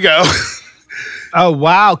 here we go. Oh,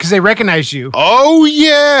 wow, because they recognize you. Oh,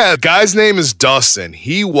 yeah. Guy's name is Dustin.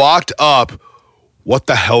 He walked up. What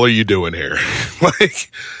the hell are you doing here?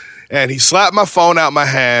 And he slapped my phone out my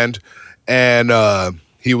hand, and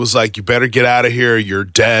he was like, you better get out of here. You're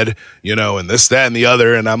dead, you know, and this, that, and the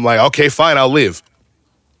other. And I'm like, okay, fine, I'll leave.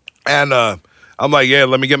 And I'm like, yeah,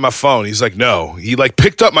 let me get my phone. He's like, no. He, like,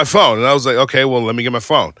 picked up my phone, and I was like, okay, well, let me get my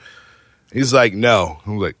phone. He's like, no.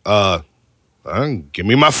 I'm like, give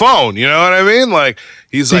me my phone. You know what I mean? Like,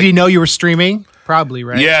 he's like, did he know you were streaming? Probably,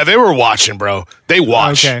 right? Yeah, they were watching, bro. They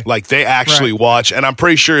watch. Okay. Like, they actually watch. And I'm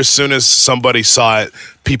pretty sure as soon as somebody saw it,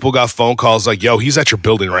 people got phone calls like, yo, he's at your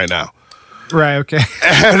building right now. Right, okay.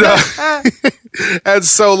 And, and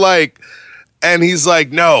so, like, and he's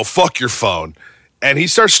like, no, fuck your phone. And he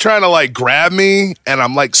starts trying to, like, grab me, and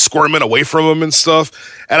I'm, like, squirming away from him and stuff.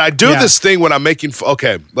 And I do this thing when I'm making,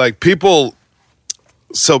 people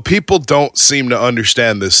don't seem to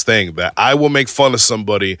understand this thing, that I will make fun of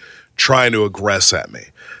somebody trying to aggress at me.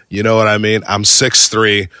 You know what I mean? I'm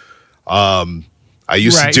 6'3". I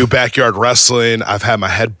used to do backyard wrestling. I've had my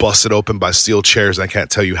head busted open by steel chairs. I can't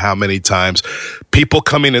tell you how many times. People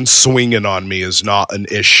coming and swinging on me is not an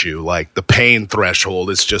issue. Like, the pain threshold,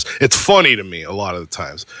 it's funny to me a lot of the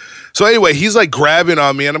times. So anyway, he's like grabbing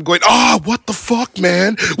on me, and I'm going, oh, what the fuck,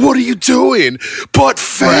 man? What are you doing? But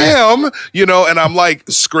fam, you know, and I'm like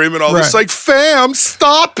screaming all this, like, fam,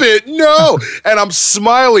 stop it, no. And I'm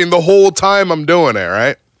smiling the whole time I'm doing it,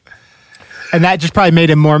 right? And that just probably made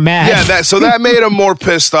him more mad. Yeah, so that made him more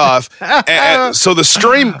pissed off. And so the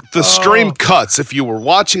stream cuts. If you were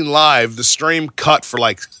watching live, the stream cut for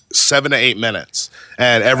like 7 to 8 minutes.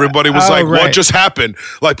 And everybody was like, what just happened?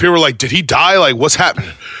 Like, people were like, did he die? Like, what's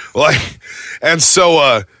happening? Like, and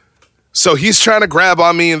so So he's trying to grab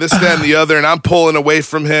on me and this, that, and the other, and I'm pulling away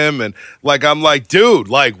from him. And like, I'm like, dude,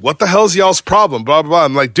 like, what the hell's y'all's problem? Blah, blah, blah.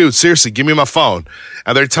 I'm like, dude, seriously, give me my phone.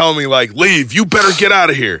 And they're telling me like, leave, you better get out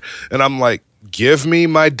of here. And I'm like, give me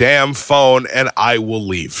my damn phone and I will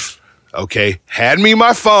leave. Okay. Hand me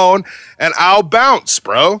my phone and I'll bounce,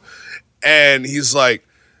 bro. And he's like,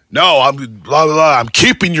 no, I'm blah, blah, blah. I'm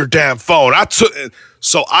keeping your damn phone.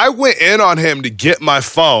 So I went in on him to get my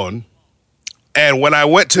phone. And when I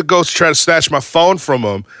went to go try to snatch my phone from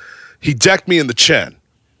him, he decked me in the chin.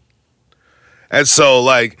 And so,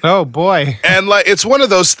 like... Oh, boy. And, like, it's one of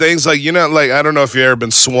those things, like, you know, like, I don't know if you've ever been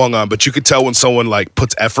swung on, but you could tell when someone, like,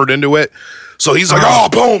 puts effort into it. So he's like, oh,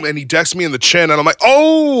 boom, and he decks me in the chin. And I'm like,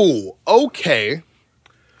 oh, okay.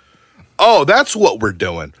 Oh, that's what we're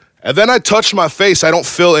doing. And then I touch my face. I don't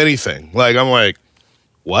feel anything. Like, I'm like,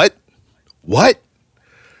 what? What?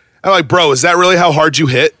 I'm like, bro, is that really how hard you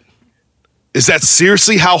hit? Is that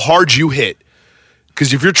seriously how hard you hit?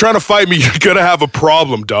 Because if you're trying to fight me, you're going to have a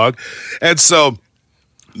problem, dog. And so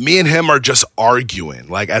me and him are just arguing.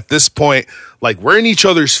 Like at this point, like we're in each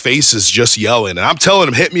other's faces just yelling. And I'm telling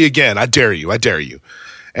him, hit me again. I dare you. I dare you.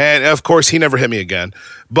 And of course, he never hit me again.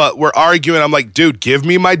 But we're arguing. I'm like, dude, give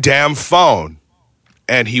me my damn phone.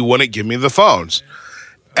 And he wouldn't give me the phones.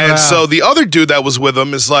 And so the other dude that was with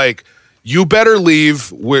him is like, you better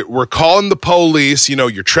leave. We're calling the police. You know,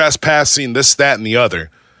 you're trespassing, this, that, and the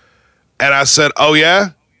other. And I said, oh, yeah?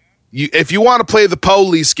 If you want to play the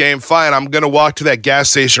police game, fine. I'm going to walk to that gas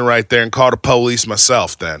station right there and call the police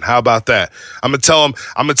myself then. How about that? I'm going to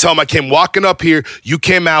tell him I came walking up here. You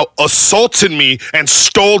came out, assaulted me, and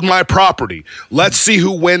stole my property. Let's see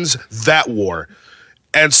who wins that war.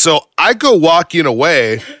 And so I go walking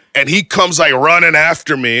away, and he comes like running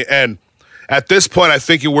after me. And at this point, I'm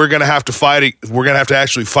thinking we're going to have to fight. We're going to have to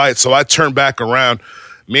actually fight. So I turn back around.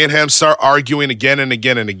 Me and him start arguing again and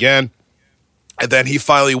again and again. And then he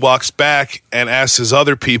finally walks back and asks his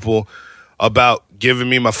other people about giving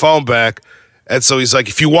me my phone back. And so he's like,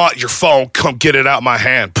 if you want your phone, come get it out my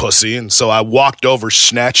hand, pussy. And so I walked over,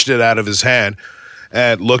 snatched it out of his hand,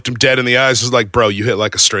 and looked him dead in the eyes. Was like, bro, you hit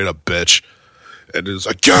like a straight up bitch. And it was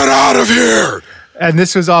like, get out of here. And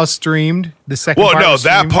this was all streamed? The second part? Well, no,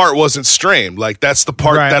 that part wasn't streamed. Like, that's the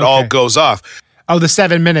part that all goes off. Oh, the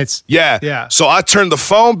 7 minutes. Yeah. So I turned the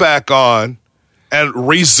phone back on and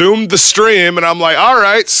resumed the stream. And I'm like, all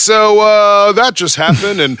right, so that just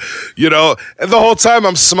happened. And, you know, and the whole time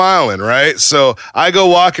I'm smiling, right? So I go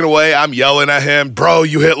walking away. I'm yelling at him. Bro,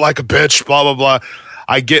 you hit like a bitch, blah, blah, blah.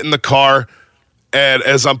 I get in the car. And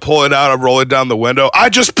as I'm pulling out, I'm rolling down the window. I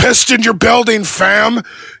just pissed in your building, fam.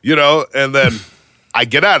 You know, and then I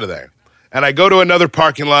get out of there. And I go to another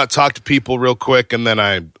parking lot, talk to people real quick, and then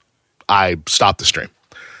I stop the stream.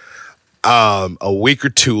 A week or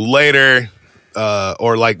two later,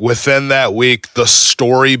 or like within that week, the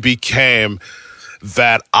story became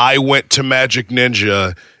that I went to Magic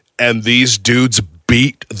Ninja and these dudes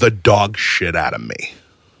beat the dog shit out of me.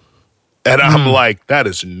 And I'm like, that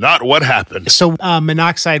is not what happened. So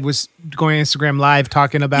Monoxide was going on Instagram Live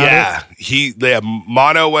talking about it?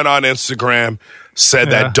 Mono went on Instagram,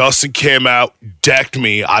 said that Dustin came out, decked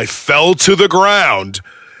me, I fell to the ground,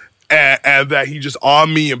 and that he just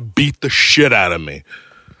on me and beat the shit out of me.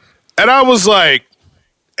 And I was like,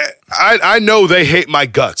 I know they hate my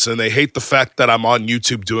guts and they hate the fact that I'm on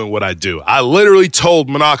YouTube doing what I do. I literally told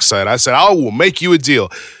Monoxide, I said, I will make you a deal.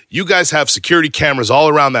 You guys have security cameras all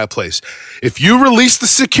around that place. If you release the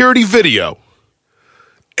security video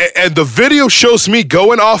and the video shows me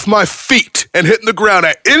going off my feet and hitting the ground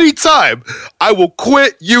at any time, I will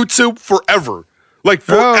quit YouTube forever. Like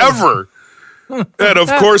forever. And of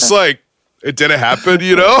course, like, it didn't happen,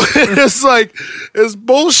 you know? It's like, it's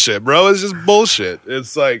bullshit, bro. It's just bullshit.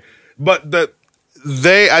 It's like, but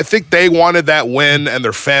I think they wanted that win and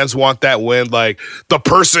their fans want that win. Like, the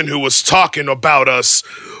person who was talking about us,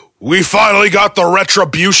 we finally got the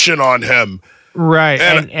retribution on him. Right.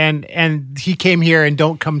 And he came here and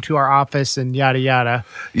don't come to our office and yada, yada.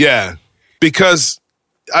 Yeah. Because,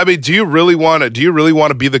 I mean, do you really want to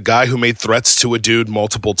be the guy who made threats to a dude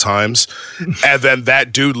multiple times and then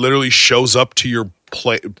that dude literally shows up to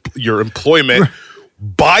your employment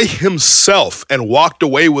by himself and walked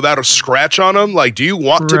away without a scratch on him? Like, do you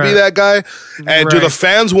want to be that guy? And do the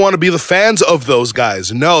fans want to be the fans of those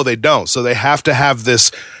guys? No, they don't. So they have to have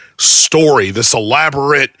this story, this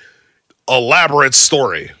elaborate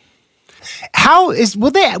story.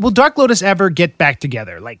 Will Dark Lotus ever get back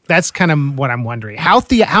together? Like, that's kind of what I'm wondering. How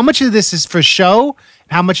much of this is for show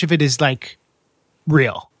and how much of it is like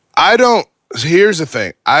real? Here's the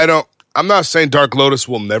thing. I'm not saying Dark Lotus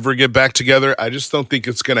will never get back together. I just don't think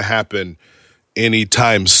it's going to happen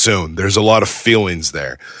anytime soon. There's a lot of feelings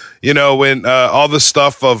there. You know, when all the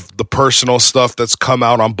stuff of the personal stuff that's come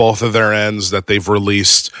out on both of their ends that they've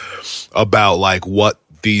released about like what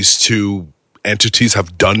these two entities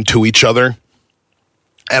have done to each other.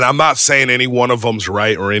 And I'm not saying any one of them's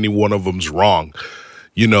right or any one of them's wrong.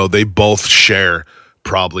 You know, they both share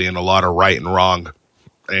probably in a lot of right and wrong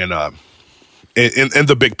and in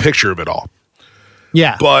the big picture of it all.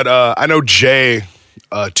 Yeah. But I know Jay,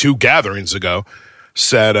 2 gatherings ago,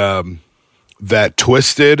 said that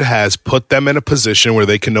Twiztid has put them in a position where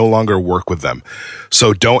they can no longer work with them.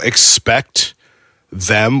 So don't expect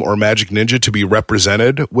them or Magic Ninja to be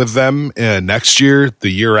represented with them next year, the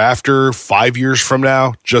year after, 5 years from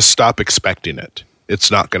now. Just stop expecting it.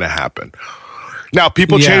 It's not going to happen. Now,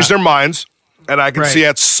 people change their minds, and I can see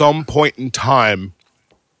at some point in time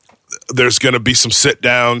there's going to be some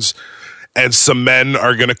sit-downs and some men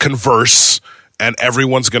are going to converse and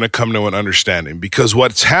everyone's going to come to an understanding. Because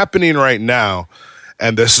what's happening right now,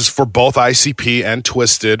 and this is for both ICP and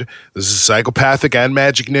Twiztid, this is Psychopathic and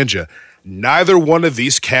Magic Ninja, neither one of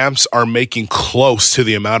these camps are making close to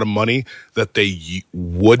the amount of money that they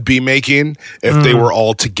would be making if they were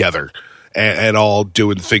all together and all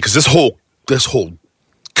doing the thing. Because this whole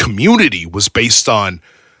community was based on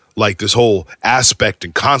like this whole aspect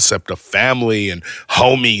and concept of family and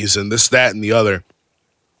homies and this, that, and the other.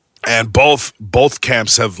 And both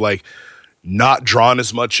camps have like not drawn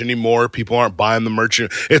as much anymore. People aren't buying the merch.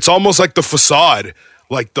 It's almost like the facade,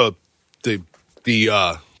 like the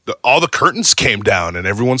all the curtains came down and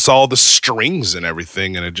everyone saw all the strings and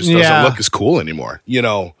everything, and it just doesn't look as cool anymore. You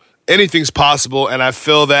know, anything's possible, and I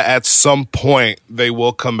feel that at some point they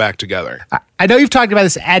will come back together. I know you've talked about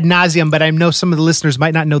this ad nauseum, but I know some of the listeners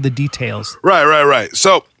might not know the details. Right.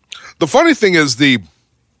 So the funny thing is the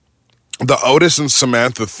Otis and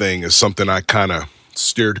Samantha thing is something I kind of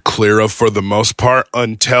steered clear of for the most part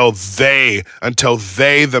until they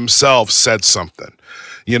themselves said something.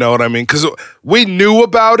 You know what I mean? Because we knew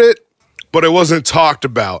about it, but it wasn't talked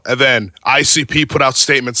about. And then ICP put out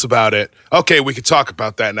statements about it. Okay, we could talk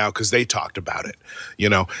about that now because they talked about it. You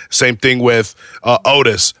know, same thing with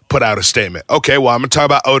Otis put out a statement. Okay, well, I'm going to talk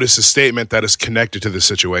about Otis' statement that is connected to the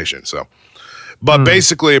situation. So, but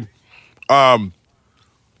basically,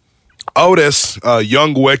 Otis,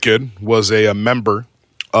 Young Wicked, was a member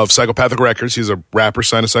of Psychopathic Records. He's a rapper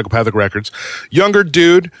signed to Psychopathic Records. Younger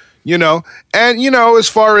dude, you know. And, you know, as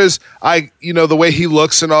far as the way he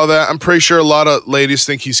looks and all that, I'm pretty sure a lot of ladies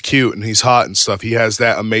think he's cute and he's hot and stuff. He has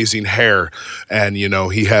that amazing hair and, you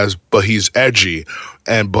know, but he's edgy.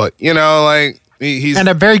 But, you know, like, he's. And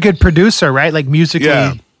a very good producer, right? Like, musically.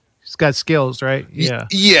 Yeah. He's got skills, right? Yeah.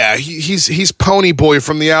 Yeah, he's Pony Boy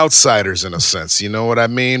from The Outsiders in a sense, you know what I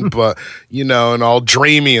mean? But, you know, and all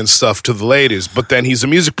dreamy and stuff to the ladies. But then he's a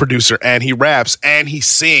music producer and he raps and he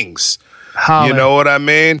sings. You know what I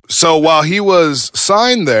mean? So while he was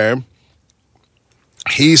signed there,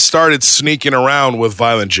 he started sneaking around with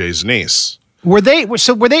Violent J's niece. Were they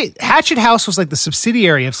Hatchet House was like the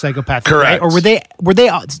subsidiary of Psychopathic, correct? Right? Or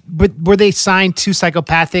were they signed to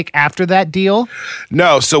Psychopathic after that deal?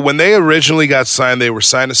 No, so when they originally got signed, they were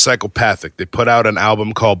signed to Psychopathic. They put out an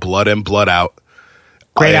album called Blood In, Blood Out.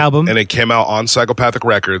 Great album. And it came out on Psychopathic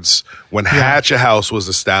Records. When Hatchet House was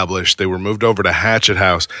established, they were moved over to Hatchet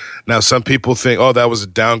House. Now, some people think, that was a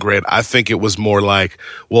downgrade. I think it was more like,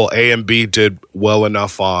 well, A and B did well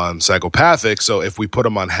enough on Psychopathic, so if we put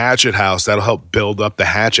them on Hatchet House, that'll help build up the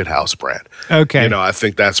Hatchet House brand. Okay. You know, I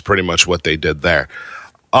think that's pretty much what they did there.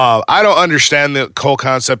 I don't understand the whole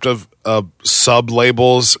concept of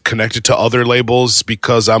sub-labels connected to other labels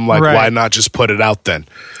because I'm like, why not just put it out then?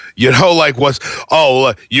 You know, like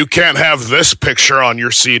you can't have this picture on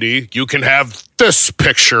your CD. You can have this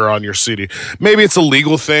picture on your CD. Maybe it's a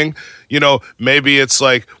legal thing. You know, maybe it's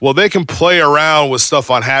like, well, they can play around with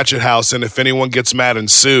stuff on Hatchet House, and if anyone gets mad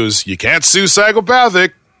and sues, you can't sue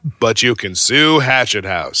Psychopathic, but you can sue Hatchet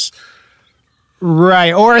House.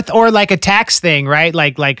 Right, or like a tax thing, right?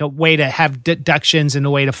 Like a way to have deductions and a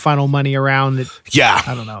way to funnel money around it. Yeah,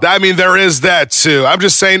 I don't know. I mean, there is that too. I'm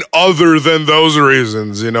just saying, other than those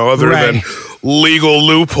reasons, you know, other than legal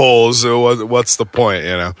loopholes, what's the point,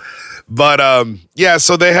 you know? But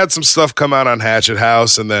so they had some stuff come out on Hatchet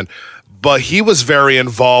House, but he was very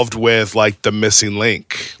involved with like the Missing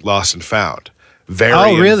Link, Lost and Found.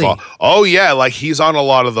 Very really? Involved. Oh yeah, like he's on a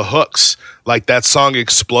lot of the hooks, like that song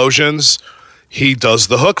Explosions. He does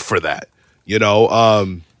the hook for that, you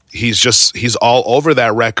know. He's all over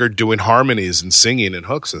that record doing harmonies and singing and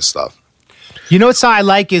hooks and stuff. You know what song I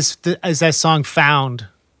like is that song Found.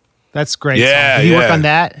 That's great. Yeah, song. Did you work on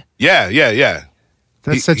that? Yeah.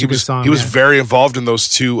 That's such a good song. He was man. very involved in those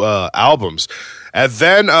two albums. And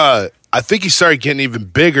then I think he started getting even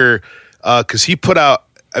bigger because he put out,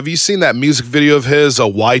 have you seen that music video of his,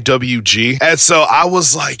 YWG? And so I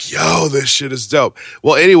was like, yo, this shit is dope.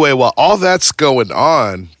 Well, anyway, while all that's going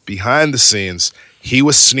on behind the scenes, he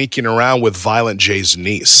was sneaking around with Violent J's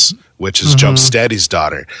niece, which is Jump Steady's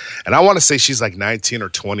daughter. And I want to say she's like 19 or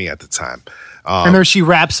 20 at the time. I remember she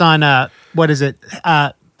raps on, what is it?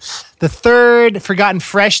 The third Forgotten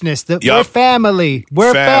Freshness. We're family.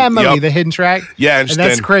 We're family. The hidden track. Yeah. And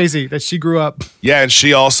that's crazy that she grew up. Yeah. And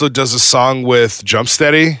she also does a song with Jump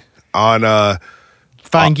Steady on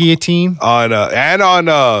Fine Guillotine. On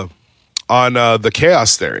the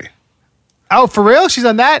Chaos Theory. Oh, for real? She's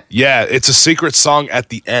on that? Yeah. It's a secret song at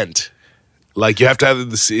the end. Like you have to have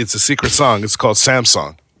it's a secret song. It's called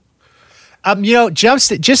Samsung.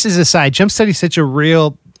 Just as a side, Jump Steady's such a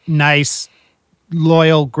real nice,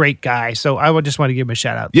 loyal, great guy. So I would just want to give him a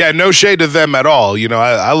shout out. Yeah, no shade to them at all. You know,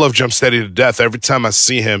 I love Jump Steady to death. Every time I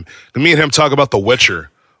see him, me and him talk about The Witcher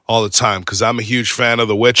all the time because I'm a huge fan of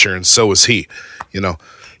The Witcher, and so is he. You know,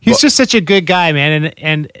 he's just such a good guy, man.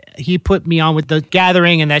 And he put me on with The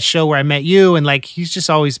Gathering and that show where I met you, and like he's just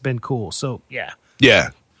always been cool. So yeah.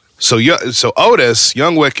 So Otis,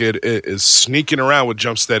 Young Wicked, is sneaking around with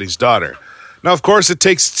Jump Steady's daughter. Now, of course, it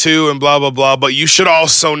takes two and blah, blah, blah, but you should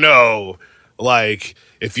also know, like,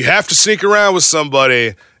 if you have to sneak around with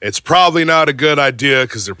somebody, it's probably not a good idea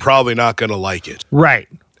because they're probably not going to like it. Right.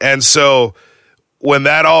 And so when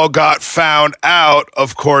that all got found out,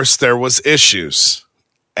 of course, there was issues.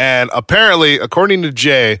 And apparently, according to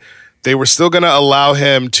Jay, they were still going to allow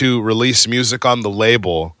him to release music on the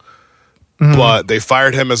label, but they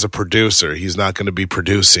fired him as a producer. He's not going to be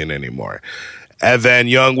producing anymore. And then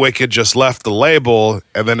Young Wicked just left the label.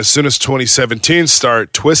 And then as soon as 2017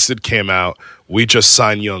 started, Twiztid came out. We just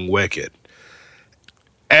signed Young Wicked.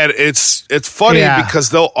 And it's funny because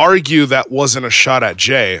they'll argue that wasn't a shot at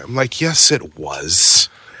Jay. I'm like, yes, it was.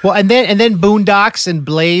 Well, and then Boondocks and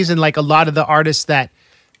Blaze and like a lot of the artists that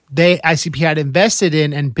ICP had invested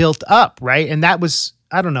in and built up, right? And that was,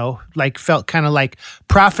 I don't know, like felt kind of like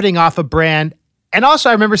profiting off a brand. And also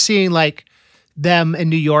I remember seeing like them in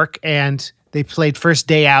New York and they played First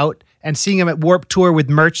Day Out and seeing them at Warped Tour with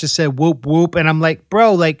merch that said whoop whoop. And I'm like,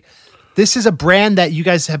 bro, like this is a brand that you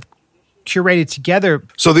guys have curated together.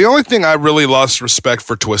 So the only thing I really lost respect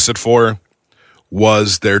for Twiztid for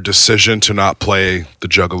was their decision to not play the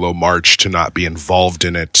Juggalo March, to not be involved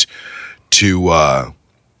in it, to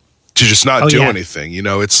just not do anything. You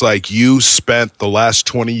know, it's like you spent the last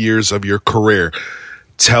 20 years of your career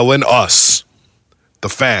telling us, the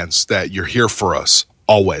fans, that you're here for us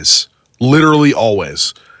always. Literally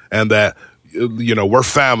always. And that, you know, we're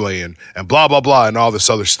family and blah, blah, blah, and all this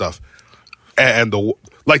other stuff. And the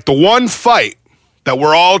one fight that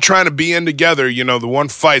we're all trying to be in together, you know, the one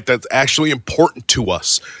fight that's actually important to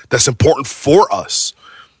us, that's important for us.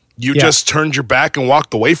 You just turned your back and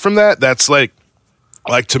walked away from that. That's like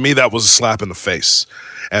to me, that was a slap in the face.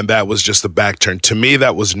 And that was just a back turn. To me,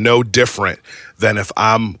 that was no different than if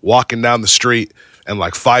I'm walking down the street and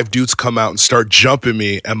like 5 dudes come out and start jumping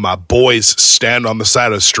me and my boys stand on the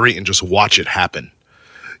side of the street and just watch it happen.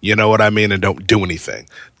 You know what I mean? And don't do anything.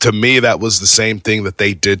 To me, that was the same thing that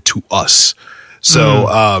they did to us.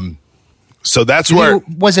 So, so that's where...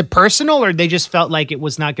 Was it personal or they just felt like it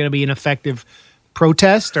was not going to be an effective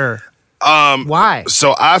protest or why?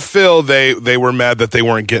 So I feel they were mad that they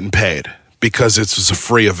weren't getting paid because it was a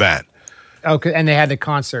free event. Okay, and they had the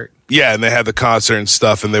concert. Yeah, and they had the concert and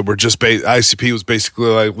stuff, and they were just ICP was basically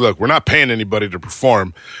like, look, we're not paying anybody to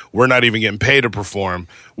perform. We're not even getting paid to perform.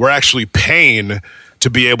 We're actually paying to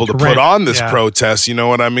be able to put on this protest. You know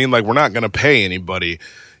what I mean? Like, we're not going to pay anybody,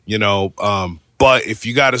 you know. But if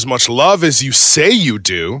you got as much love as you say you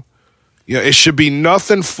do, you know, it should be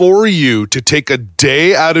nothing for you to take a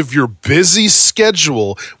day out of your busy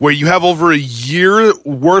schedule where you have over a year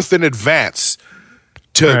worth in advance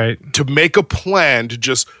to make a plan to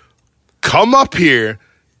just come up here,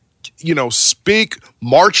 you know, speak,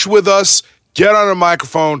 march with us, get on a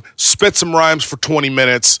microphone, spit some rhymes for 20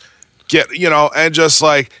 minutes, and just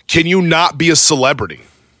like, can you not be a celebrity?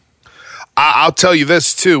 I'll tell you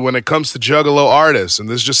this too, when it comes to Juggalo artists, and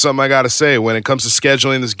this is just something I got to say, when it comes to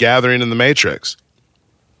scheduling this gathering in the Matrix,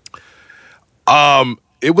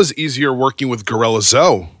 it was easier working with Gorilla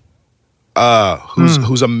Zoe,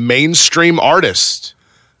 who's a mainstream artist,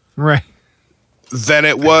 right? Than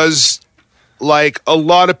it was like a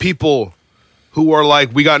lot of people who are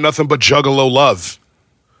like, we got nothing but Juggalo love.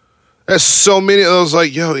 There's so many of those,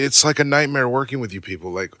 like, yo, it's like a nightmare working with you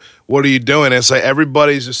people. Like, what are you doing? It's like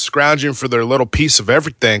everybody's just scrounging for their little piece of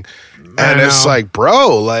everything. And it's like,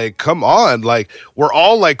 bro, like, come on. Like, we're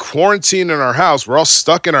all like quarantined in our house. We're all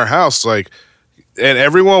stuck in our house. Like, and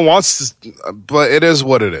everyone wants to, but it is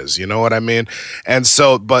what it is. You know what I mean? And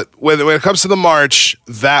so, but when it comes to the March,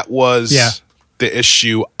 that was the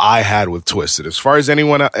issue I had with Twiztid. As far as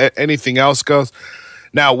anything else goes,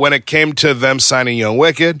 now, when it came to them signing Young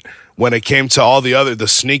Wicked, when it came to all the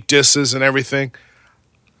sneak disses and everything,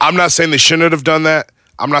 I'm not saying they shouldn't have done that.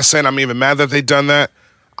 I'm not saying I'm even mad that they done that.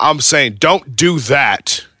 I'm saying don't do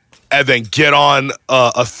that and then get on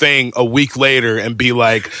a thing a week later and be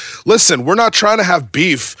like, listen, we're not trying to have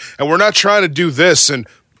beef and we're not trying to do this and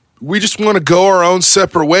we just want to go our own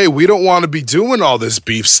separate way. We don't want to be doing all this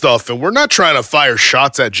beef stuff and we're not trying to fire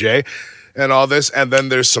shots at Jay and all this. And then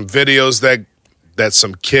there's some videos that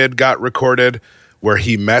some kid got recorded where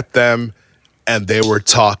he met them and they were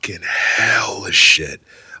talking hellish shit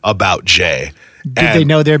about Jay. Did they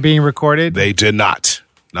know they're being recorded? They did not.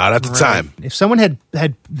 Not at the time. If someone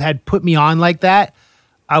had put me on like that,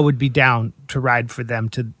 I would be down to ride for them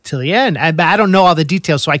to the end. I don't know all the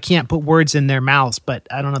details, so I can't put words in their mouths, but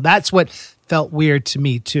I don't know. That's what felt weird to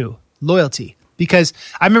me too. Loyalty. Because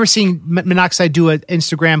I remember seeing Monoxide do an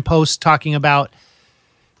Instagram post talking about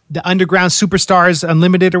the Underground Superstars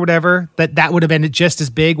Unlimited or whatever, that would have ended just as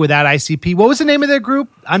big without ICP. What was the name of their group?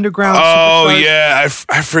 Underground Superstars? Oh, yeah.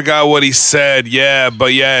 I forgot what he said. Yeah,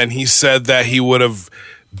 and he said that he would have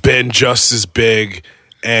been just as big.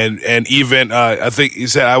 And even, I think he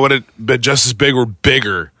said I would have been just as big or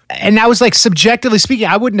bigger. And I was like, subjectively speaking,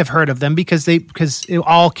 I wouldn't have heard of them because it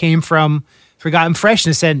all came from Forgotten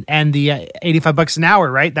Freshness and the $85 an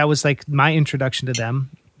hour, right? That was like my introduction to them.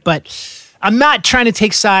 But I'm not trying to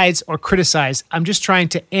take sides or criticize. I'm just trying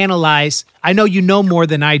to analyze. I know you know more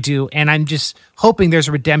than I do, and I'm just hoping there's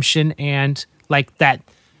a redemption and like that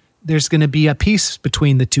there's going to be a peace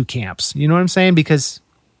between the two camps. You know what I'm saying? Because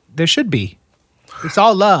there should be. It's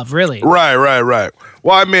all love, really. Right.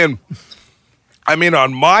 Well, I mean,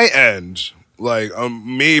 on my end, like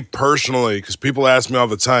me personally, because people ask me all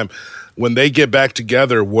the time, when they get back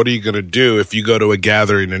together, what are you going to do if you go to a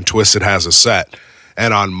gathering and Twiztid has a set?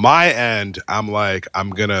 And on my end, I'm like,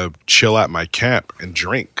 I'm going to chill at my camp and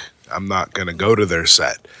drink. I'm not going to go to their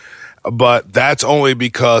set. But that's only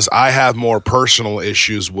because I have more personal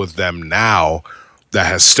issues with them now that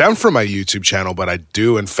has stemmed from my YouTube channel. But I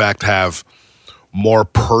do, in fact, have more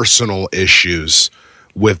personal issues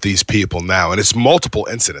with these people now. And it's multiple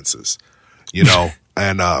incidences, you know.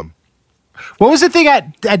 And what was the thing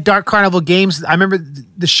at Dark Carnival Games? I remember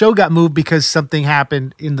the show got moved because something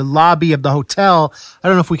happened in the lobby of the hotel. I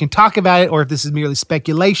don't know if we can talk about it or if this is merely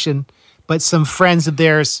speculation, but some friends of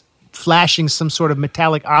theirs flashing some sort of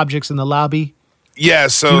metallic objects in the lobby. Yeah,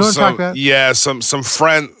 so you know what I'm talking about?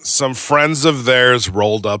 some friends of theirs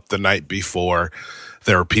rolled up the night before.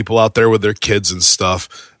 There were people out there with their kids and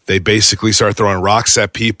stuff. They basically started throwing rocks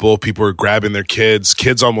at people. People were grabbing their kids.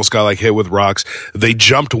 Kids almost got like hit with rocks. They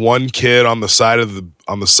jumped one kid on the side of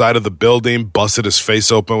the building, busted his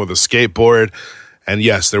face open with a skateboard. And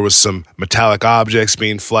yes, there was some metallic objects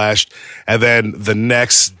being flashed. And then the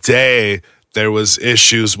next day, there was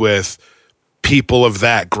issues with people of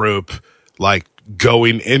that group like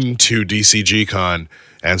going into DCG Con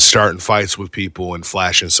and starting fights with people and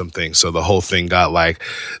flashing some things. So the whole thing got like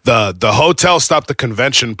the hotel stopped the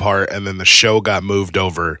convention part, and then the show got moved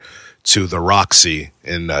over to the Roxy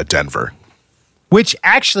in Denver, which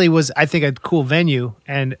actually was, I think, a cool venue.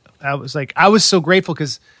 And I was so grateful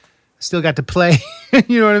because I still got to play.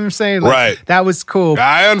 You know what I'm saying? Like, right. That was cool.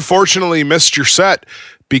 I unfortunately missed your set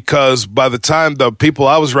because by the time the people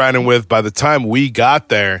I was riding with, by the time we got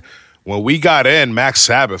there, when we got in, Max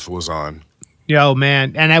Sabbath was on. Yo,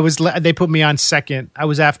 man. And they put me on second. I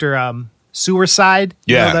was after Suicide.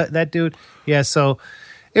 Yeah. You know, that dude. Yeah, so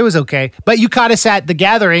it was okay. But you caught us at the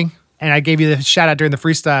gathering, and I gave you the shout out during the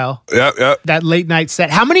freestyle. Yep. That late night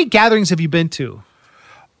set. How many gatherings have you been to?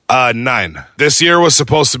 9. This year was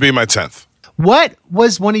supposed to be my 10th. What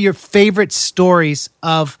was one of your favorite stories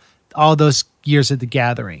of all those years at the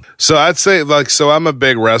gathering? So I'd say, I'm a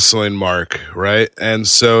big wrestling mark, right? And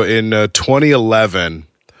so in 2011...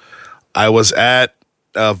 I was at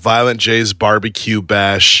Violent J's barbecue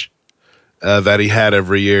bash that he had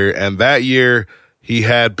every year. And that year, he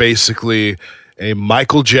had basically a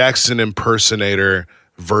Michael Jackson impersonator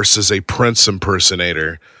versus a Prince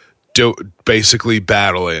impersonator basically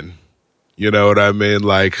battling. You know what I mean?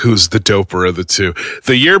 Like, who's the doper of the two?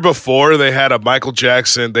 The year before, they had a Michael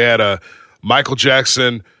Jackson. They had a Michael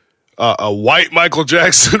Jackson, a white Michael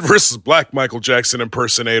Jackson versus black Michael Jackson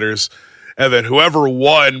impersonators. And then whoever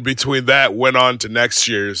won between that went on to next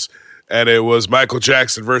year's. and it was Michael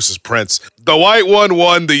Jackson versus Prince. The white one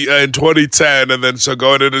won in 2010, and then so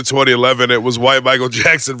going into 2011, it was white Michael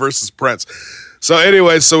Jackson versus Prince. So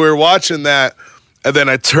anyway, so we were watching that, and then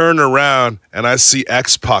I turn around, and I see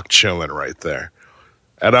X-Pac chilling right there.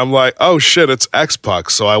 And I'm like, oh, shit, it's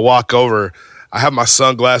X-Pac. So I walk over. I have my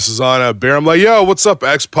sunglasses on, a beer. I'm like, yo, what's up,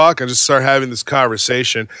 X-Pac? I just start having this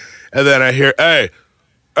conversation. And then I hear, hey.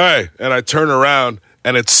 And I turn around,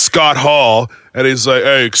 and it's Scott Hall. And he's like,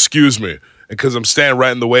 hey, excuse me. Because I'm standing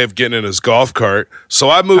right in the way of getting in his golf cart.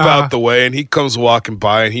 So I move out the way, and he comes walking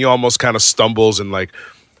by, and he almost kind of stumbles and, like,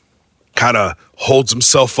 kind of holds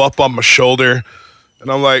himself up on my shoulder.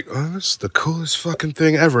 And I'm like, oh, this is the coolest fucking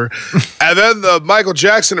thing ever. And then the Michael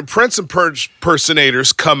Jackson and Prince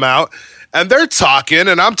impersonators come out, and they're talking,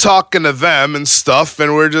 and I'm talking to them and stuff.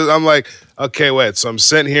 And I'm like, okay, wait. So I'm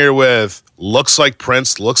sitting here with looks like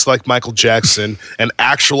Prince, looks like Michael Jackson, and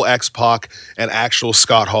actual X-Pac, and actual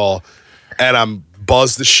Scott Hall. And I'm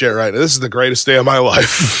buzzed as shit right now. This is the greatest day of my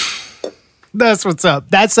life. That's what's up.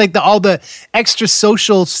 That's like all the extra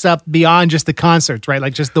social stuff beyond just the concerts, right?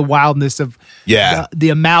 Like just the wildness of the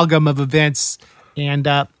amalgam of events. And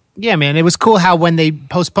yeah, man, it was cool how when they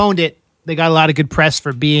postponed it, they got a lot of good press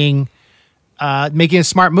for being making a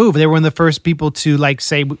smart move. They were one of the first people to like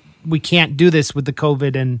say we can't do this with the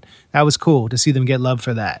COVID, and that was cool to see them get love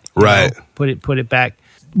for that. Right. Put it back.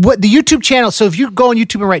 What the YouTube channel? So if you go on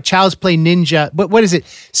YouTube and write ChildsPlayNinja, what is it?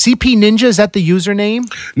 CP Ninja, is that the username?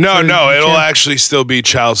 No, it'll actually still be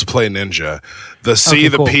ChildsPlayNinja. The C,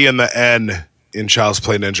 the P, and the N in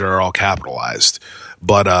ChildsPlayNinja are all capitalized.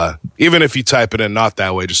 But even if you type it in not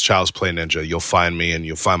that way, just ChildsPlayNinja, you'll find me, and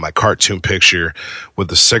you'll find my cartoon picture with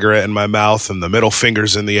the cigarette in my mouth and the middle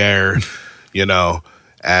fingers in the air,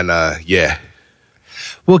 and yeah.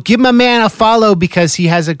 Well, give my man a follow because he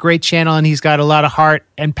has a great channel and he's got a lot of heart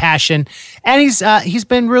and passion. And he's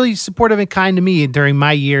been really supportive and kind to me during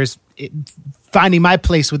my years finding my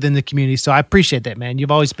place within the community. So I appreciate that, man.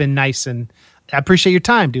 You've always been nice, and I appreciate your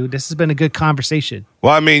time, dude. This has been a good conversation.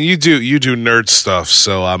 Well, I mean, you do nerd stuff,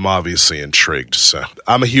 so I'm obviously intrigued. So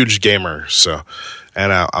I'm a huge gamer,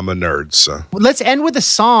 and I'm a nerd. So let's end with a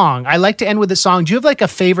song. I like to end with a song. Do you have like a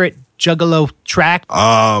favorite Juggalo track?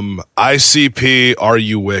 ICP, Are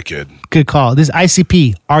You Wicked? Good call. This is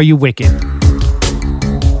ICP, Are You Wicked?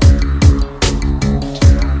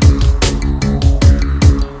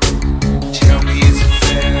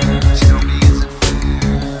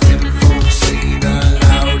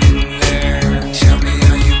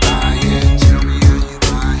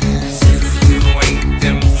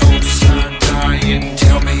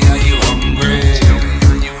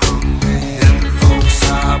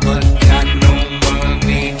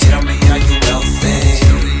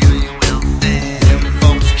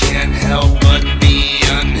 Help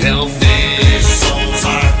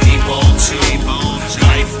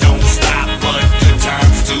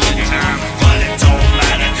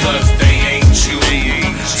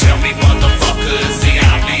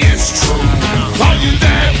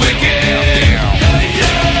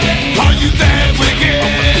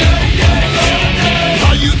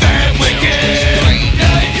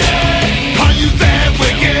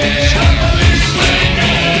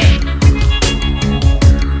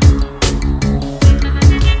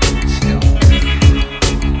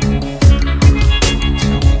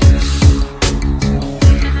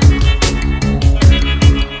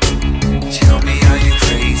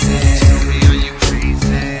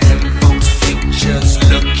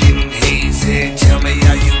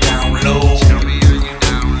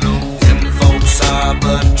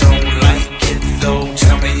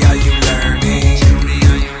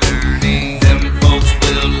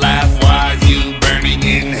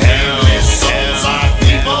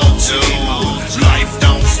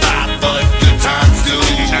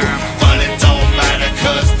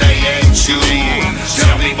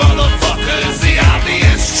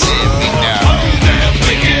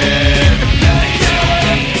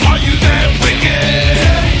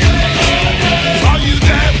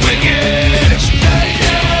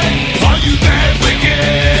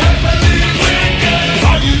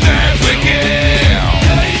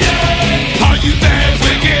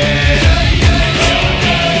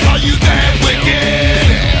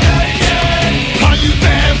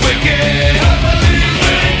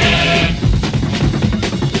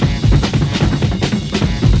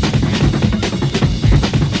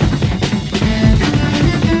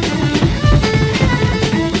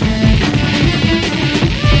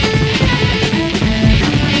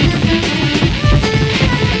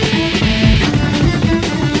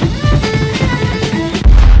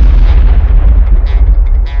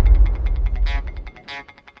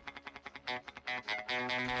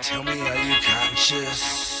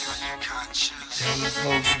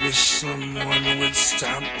someone would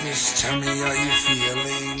stop this. Tell me how you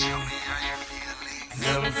feeling.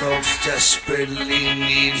 Them folks desperately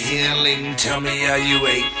need healing. Tell me how you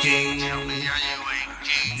aching.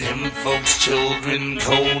 Them folks children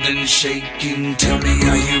cold and shaking. Tell me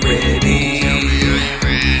how you ready.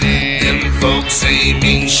 Them folks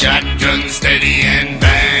aiming shotgun steady and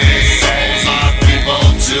bang. Souls are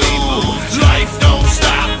people too. Life don't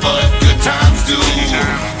stop but good times do.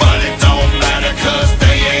 But it don't matter cause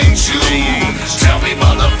they ain't you. Tell me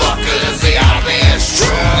motherfuckers, the obvious truth.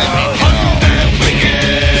 Are you that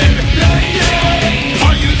wicked?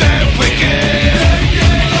 Are you that wicked?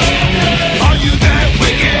 Are you that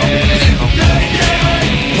wicked?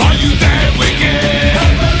 Are you that wicked?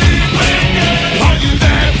 Are you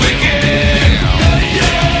that wicked?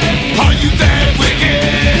 Are you that wicked?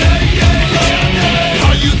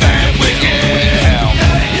 Are you that wicked?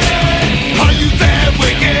 Are you that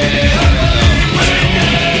wicked?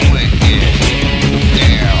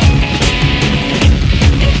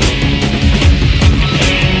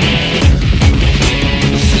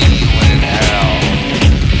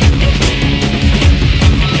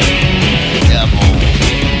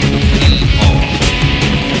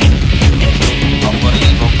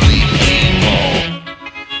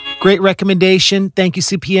 Great recommendation. Thank you,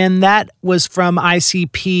 CPN. That was from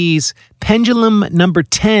ICP's Pendulum number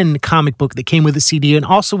 10 comic book that came with the CD and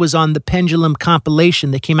also was on the Pendulum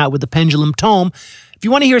compilation that came out with the Pendulum tome. If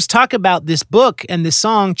you want to hear us talk about this book and this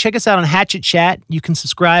song, check us out on Hatchet Chat. You can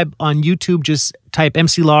subscribe on YouTube. Just type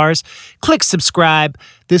MC Lars. Click subscribe.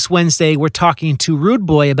 This Wednesday, we're talking to Rude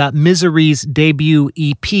Boy about Misery's debut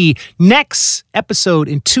EP. Next episode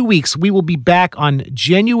in 2 weeks, we will be back on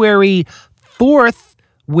January 4th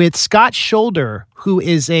with Scott Shoulder, who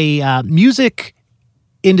is a music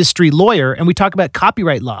industry lawyer, and we talk about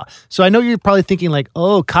copyright law. So I know you're probably thinking like,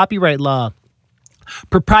 oh, copyright law,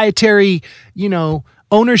 proprietary,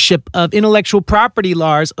 ownership of intellectual property,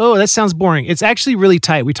 Lars. Oh, that sounds boring. It's actually really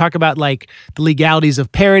tight. We talk about like the legalities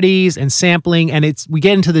of parodies and sampling, and we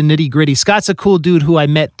get into the nitty gritty. Scott's a cool dude who I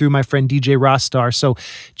met through my friend DJ Rostar. So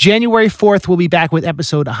January 4th, we'll be back with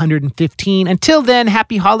episode 115. Until then,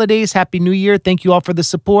 happy holidays, happy new year. Thank you all for the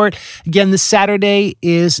support. Again, this Saturday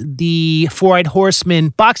is the Four-Eyed Horseman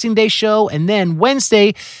Boxing Day show, and then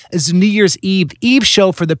Wednesday is the New Year's Eve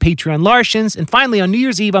show for the Patreon Larshins. And finally, on New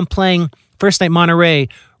Year's Eve, I'm playing First Night Monterey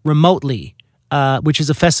remotely, which is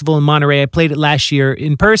a festival in Monterey. I played it last year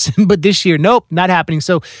in person, but this year, nope, not happening.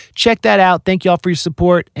 So check that out. Thank you all for your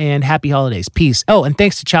support and happy holidays. Peace. Oh, and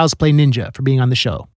thanks to ChildsPlayNinja for being on the show.